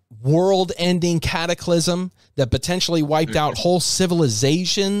 world-ending cataclysm that potentially wiped out whole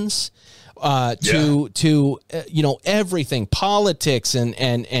civilizations, to everything, politics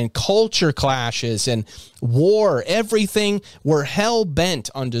and culture clashes and war, everything. We're hell bent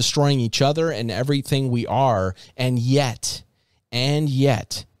on destroying each other and everything we are. And yet,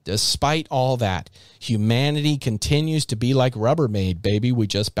 despite all that, humanity continues to be like Rubbermaid, baby. We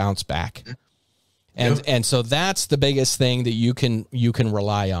just bounce back. And so that's the biggest thing that you can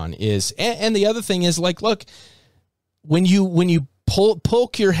rely on is, and the other thing is, like, look, when you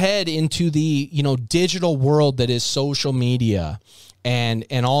poke your head into the, digital world that is social media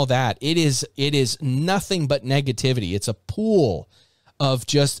and all that, it is nothing but negativity. It's a pool of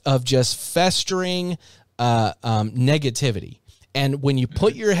just festering negativity. And when you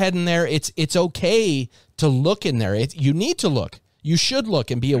put your head in there, it's okay to look in there. You need to look. You should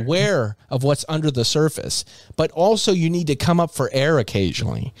look and be aware of what's under the surface, but also you need to come up for air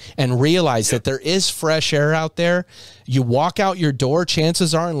occasionally and realize that there is fresh air out there. You walk out your door,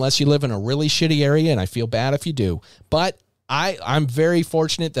 chances are, unless you live in a really shitty area, and I feel bad if you do, but I'm very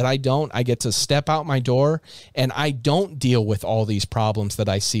fortunate that I don't. I get to step out my door and I don't deal with all these problems that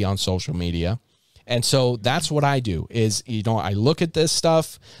I see on social media. And so that's what I do is, I look at this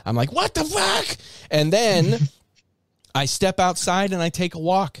stuff. I'm like, what the fuck? And then I step outside and I take a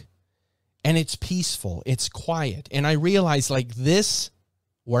walk, and it's peaceful. It's quiet. And I realize, like, this,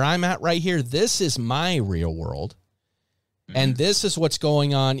 where I'm at right here, this is my real world. And this is what's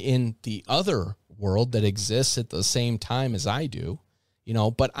going on in the other world that exists at the same time as I do,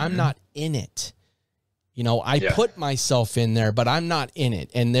 but I'm not in it. You know, I put myself in there, but I'm not in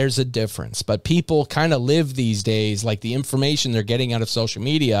it. And there's a difference. But people kind of live these days like the information they're getting out of social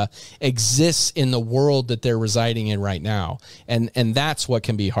media exists in the world that they're residing in right now. And that's what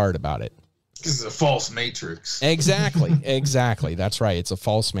can be hard about it. Because it's a false matrix. Exactly. Exactly. That's right. It's a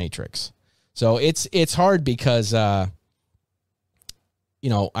false matrix. So it's hard because, you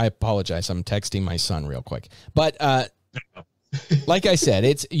know, I apologize. I'm texting my son real quick. But like I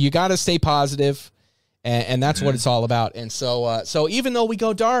said, you got to stay positive. And that's what it's all about. And so even though we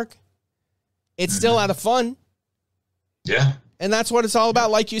go dark, it's still out of fun. Yeah. And that's what it's all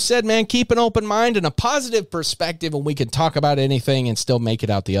about. Like you said, man, keep an open mind and a positive perspective, and we can talk about anything and still make it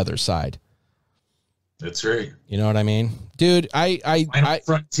out the other side. That's right. You know what I mean? Dude, I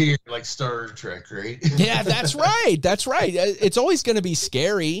frontier like Star Trek, right? Yeah, that's right. That's right. It's always going to be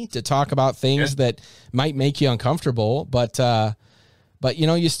scary to talk about things that might make you uncomfortable, but you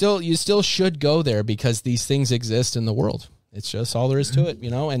know, you still should go there because these things exist in the world. It's just all there is to it,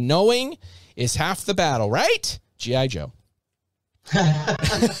 you know, and knowing is half the battle, right? G.I. Joe.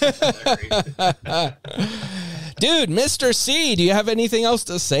 Dude, Mr. C, do you have anything else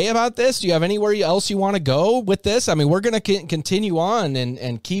to say about this? Do you have anywhere else you want to go with this? I mean, we're going to continue on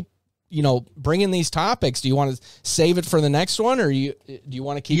and keep, you know, bringing these topics. Do you want to save it for the next one, or do you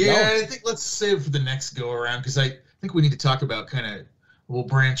want to keep going? Yeah, I think let's save it for the next go around, because I think we need to talk about we'll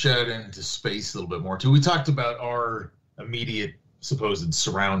branch out into space a little bit more too. We talked about our immediate supposed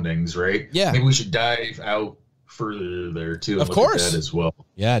surroundings, right? Yeah. Maybe we should dive out further there too. And of course. Look at that as well.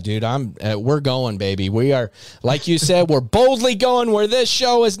 Yeah, dude, we're going, baby. We are, like you said, we're boldly going where this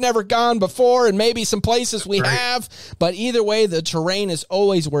show has never gone before, and maybe some places we have. But either way, the terrain is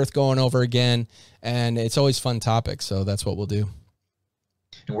always worth going over again, and it's always fun topics. So that's what we'll do.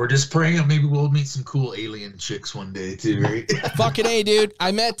 And we're just praying that maybe we'll meet some cool alien chicks one day too, right? Fucking A, dude.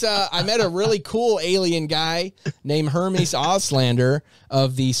 I met a really cool alien guy named Hermes Oslander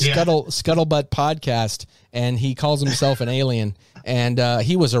of the Scuttlebutt podcast, and he calls himself an alien. And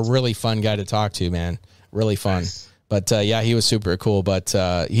he was a really fun guy to talk to, man. Really fun. Nice. But yeah, he was super cool. But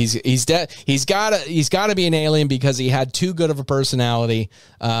he's got to be an alien because he had too good of a personality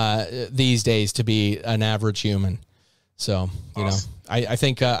these days to be an average human. So you know. I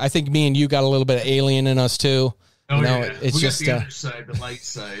think me and you got a little bit of alien in us too. Oh, you know, yeah. it's we just got the other side, the light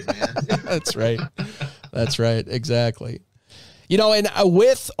side, man. That's right. That's right. Exactly. You know, and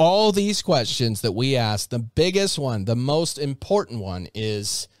with all these questions that we ask, the biggest one, the most important one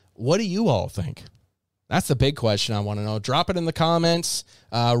is, what do you all think? That's the big question I want to know. Drop it in the comments.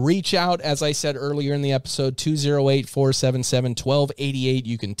 Reach out, as I said earlier in the episode, 208-477-1288.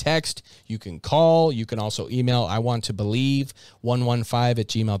 You can text, you can call, you can also email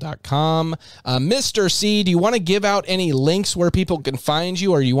iwantobelieve115@gmail.com. Mr. C, do you want to give out any links where people can find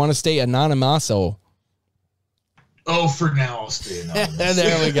you, or you want to stay anonymoso? Oh, for now, I'll stay anonymous.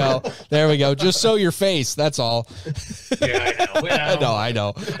 There we go. There we go. Just show your face. That's all. Yeah, I know.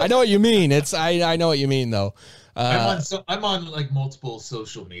 Well, I know what you mean. I know what you mean, though. I'm on like multiple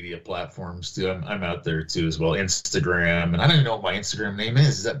social media platforms too. I'm out there too as well. Instagram, and I don't even know what my Instagram name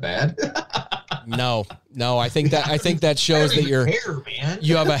is. Is that bad? No. I think that shows that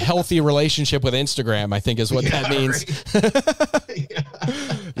you have a healthy relationship with Instagram, I think is what that means. Right.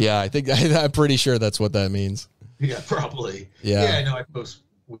 Yeah, I'm pretty sure that's what that means. Yeah, probably. Yeah, I know. I post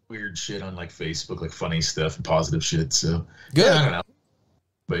weird shit on like Facebook, like funny stuff and positive shit. So good. Yeah, I don't know.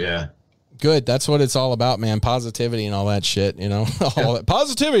 But yeah. Good. That's what it's all about, man. Positivity and all that shit, you know.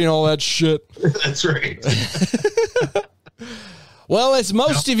 Positivity and all that shit. That's right. Well, as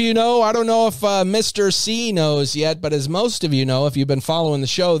most of you know, I don't know if Mr. C knows yet, but as most of you know, if you've been following the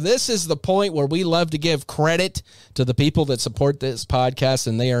show, this is the point where we love to give credit to the people that support this podcast,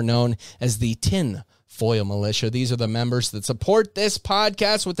 and they are known as the Tin Foil Militia. These are the members that support this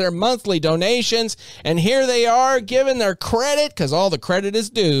podcast with their monthly donations, and here they are giving their credit, because all the credit is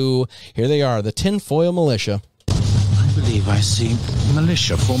due. Here they are, the Tin Foil Militia. I believe I see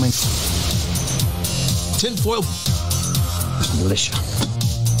militia forming. Tin Foil Militia.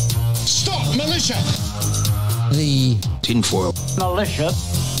 Stop, militia! The tinfoil militia.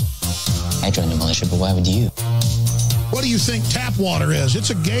 I joined the militia, but why would you? What do you think tap water is?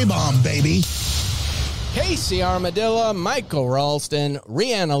 It's a gay bomb, baby. Casey Armadillo, Michael Ralstin,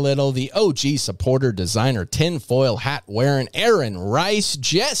 Rheanna Little, the OG supporter, designer, tinfoil hat wearing, Erin Rice,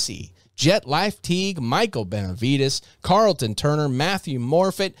 Jessye, Jet Life Teague, Michael Benavides, Carlton Turner, Matthew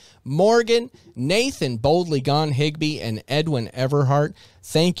Morphet, Morgan, Nathan Boldly Gone Higbee, and Edwin Everheart.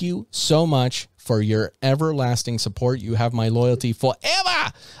 Thank you so much for your everlasting support. You have my loyalty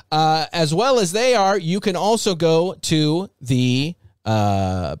forever. As well as they are, you can also go to the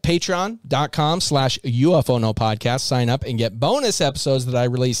patreon.com/UFO No Podcast. Sign up and get bonus episodes that I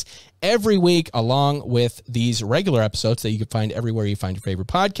release every week, along with these regular episodes that you can find everywhere you find your favorite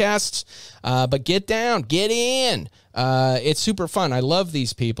podcasts. But get down, get in. It's super fun. I love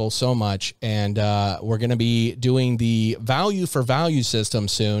these people so much, and we're going to be doing the value for value system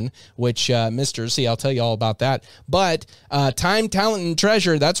soon, which Mr. C, I'll tell you all about that. But time, talent, and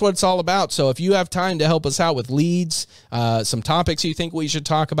treasure, that's what it's all about. So if you have time to help us out with leads, some topics you think we should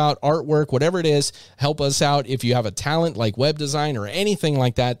talk about, artwork, whatever it is, help us out. If you have a talent like web design or anything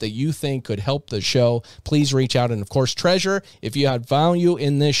like that that you think could help the show, please reach out. And of course, treasure, if you have value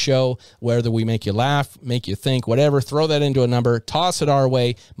in this show, whether we make you laugh, make you think, whatever, throw that into a number, toss it our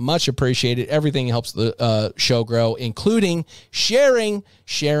way. Much appreciated. Everything helps the show grow, including sharing.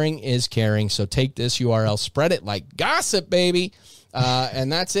 Sharing is caring. So take this URL, spread it like gossip, baby. And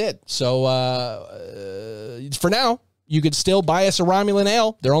that's it. So for now, you could still buy us a Romulan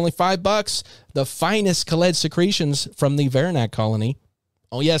ale. They're only $5. The finest Khaled secretions from the Varanac colony.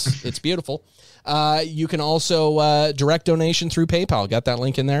 Oh, yes, it's beautiful. You can also direct donation through PayPal. Got that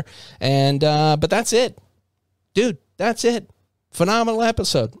link in there. And but that's it. Dude, that's it. Phenomenal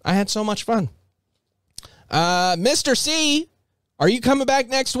episode. I had so much fun. Mr. C, are you coming back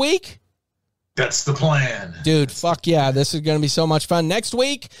next week? That's the plan. Dude, fuck yeah. This is going to be so much fun. Next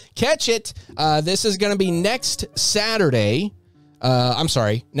week, catch it. This is going to be next Saturday. I'm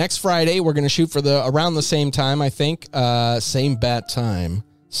sorry, next Friday. We're going to shoot for around the same time, I think. Same bat time,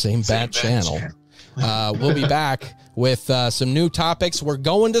 same bat channel. We'll be back with some new topics. We're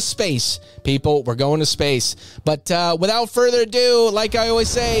going to space, people. We're going to space. But without further ado, like I always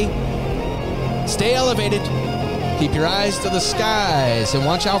say, stay elevated. Keep your eyes to the skies and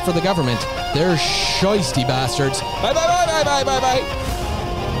watch out for the government. They're shoisty bastards. Bye, bye, bye, bye, bye, bye, bye.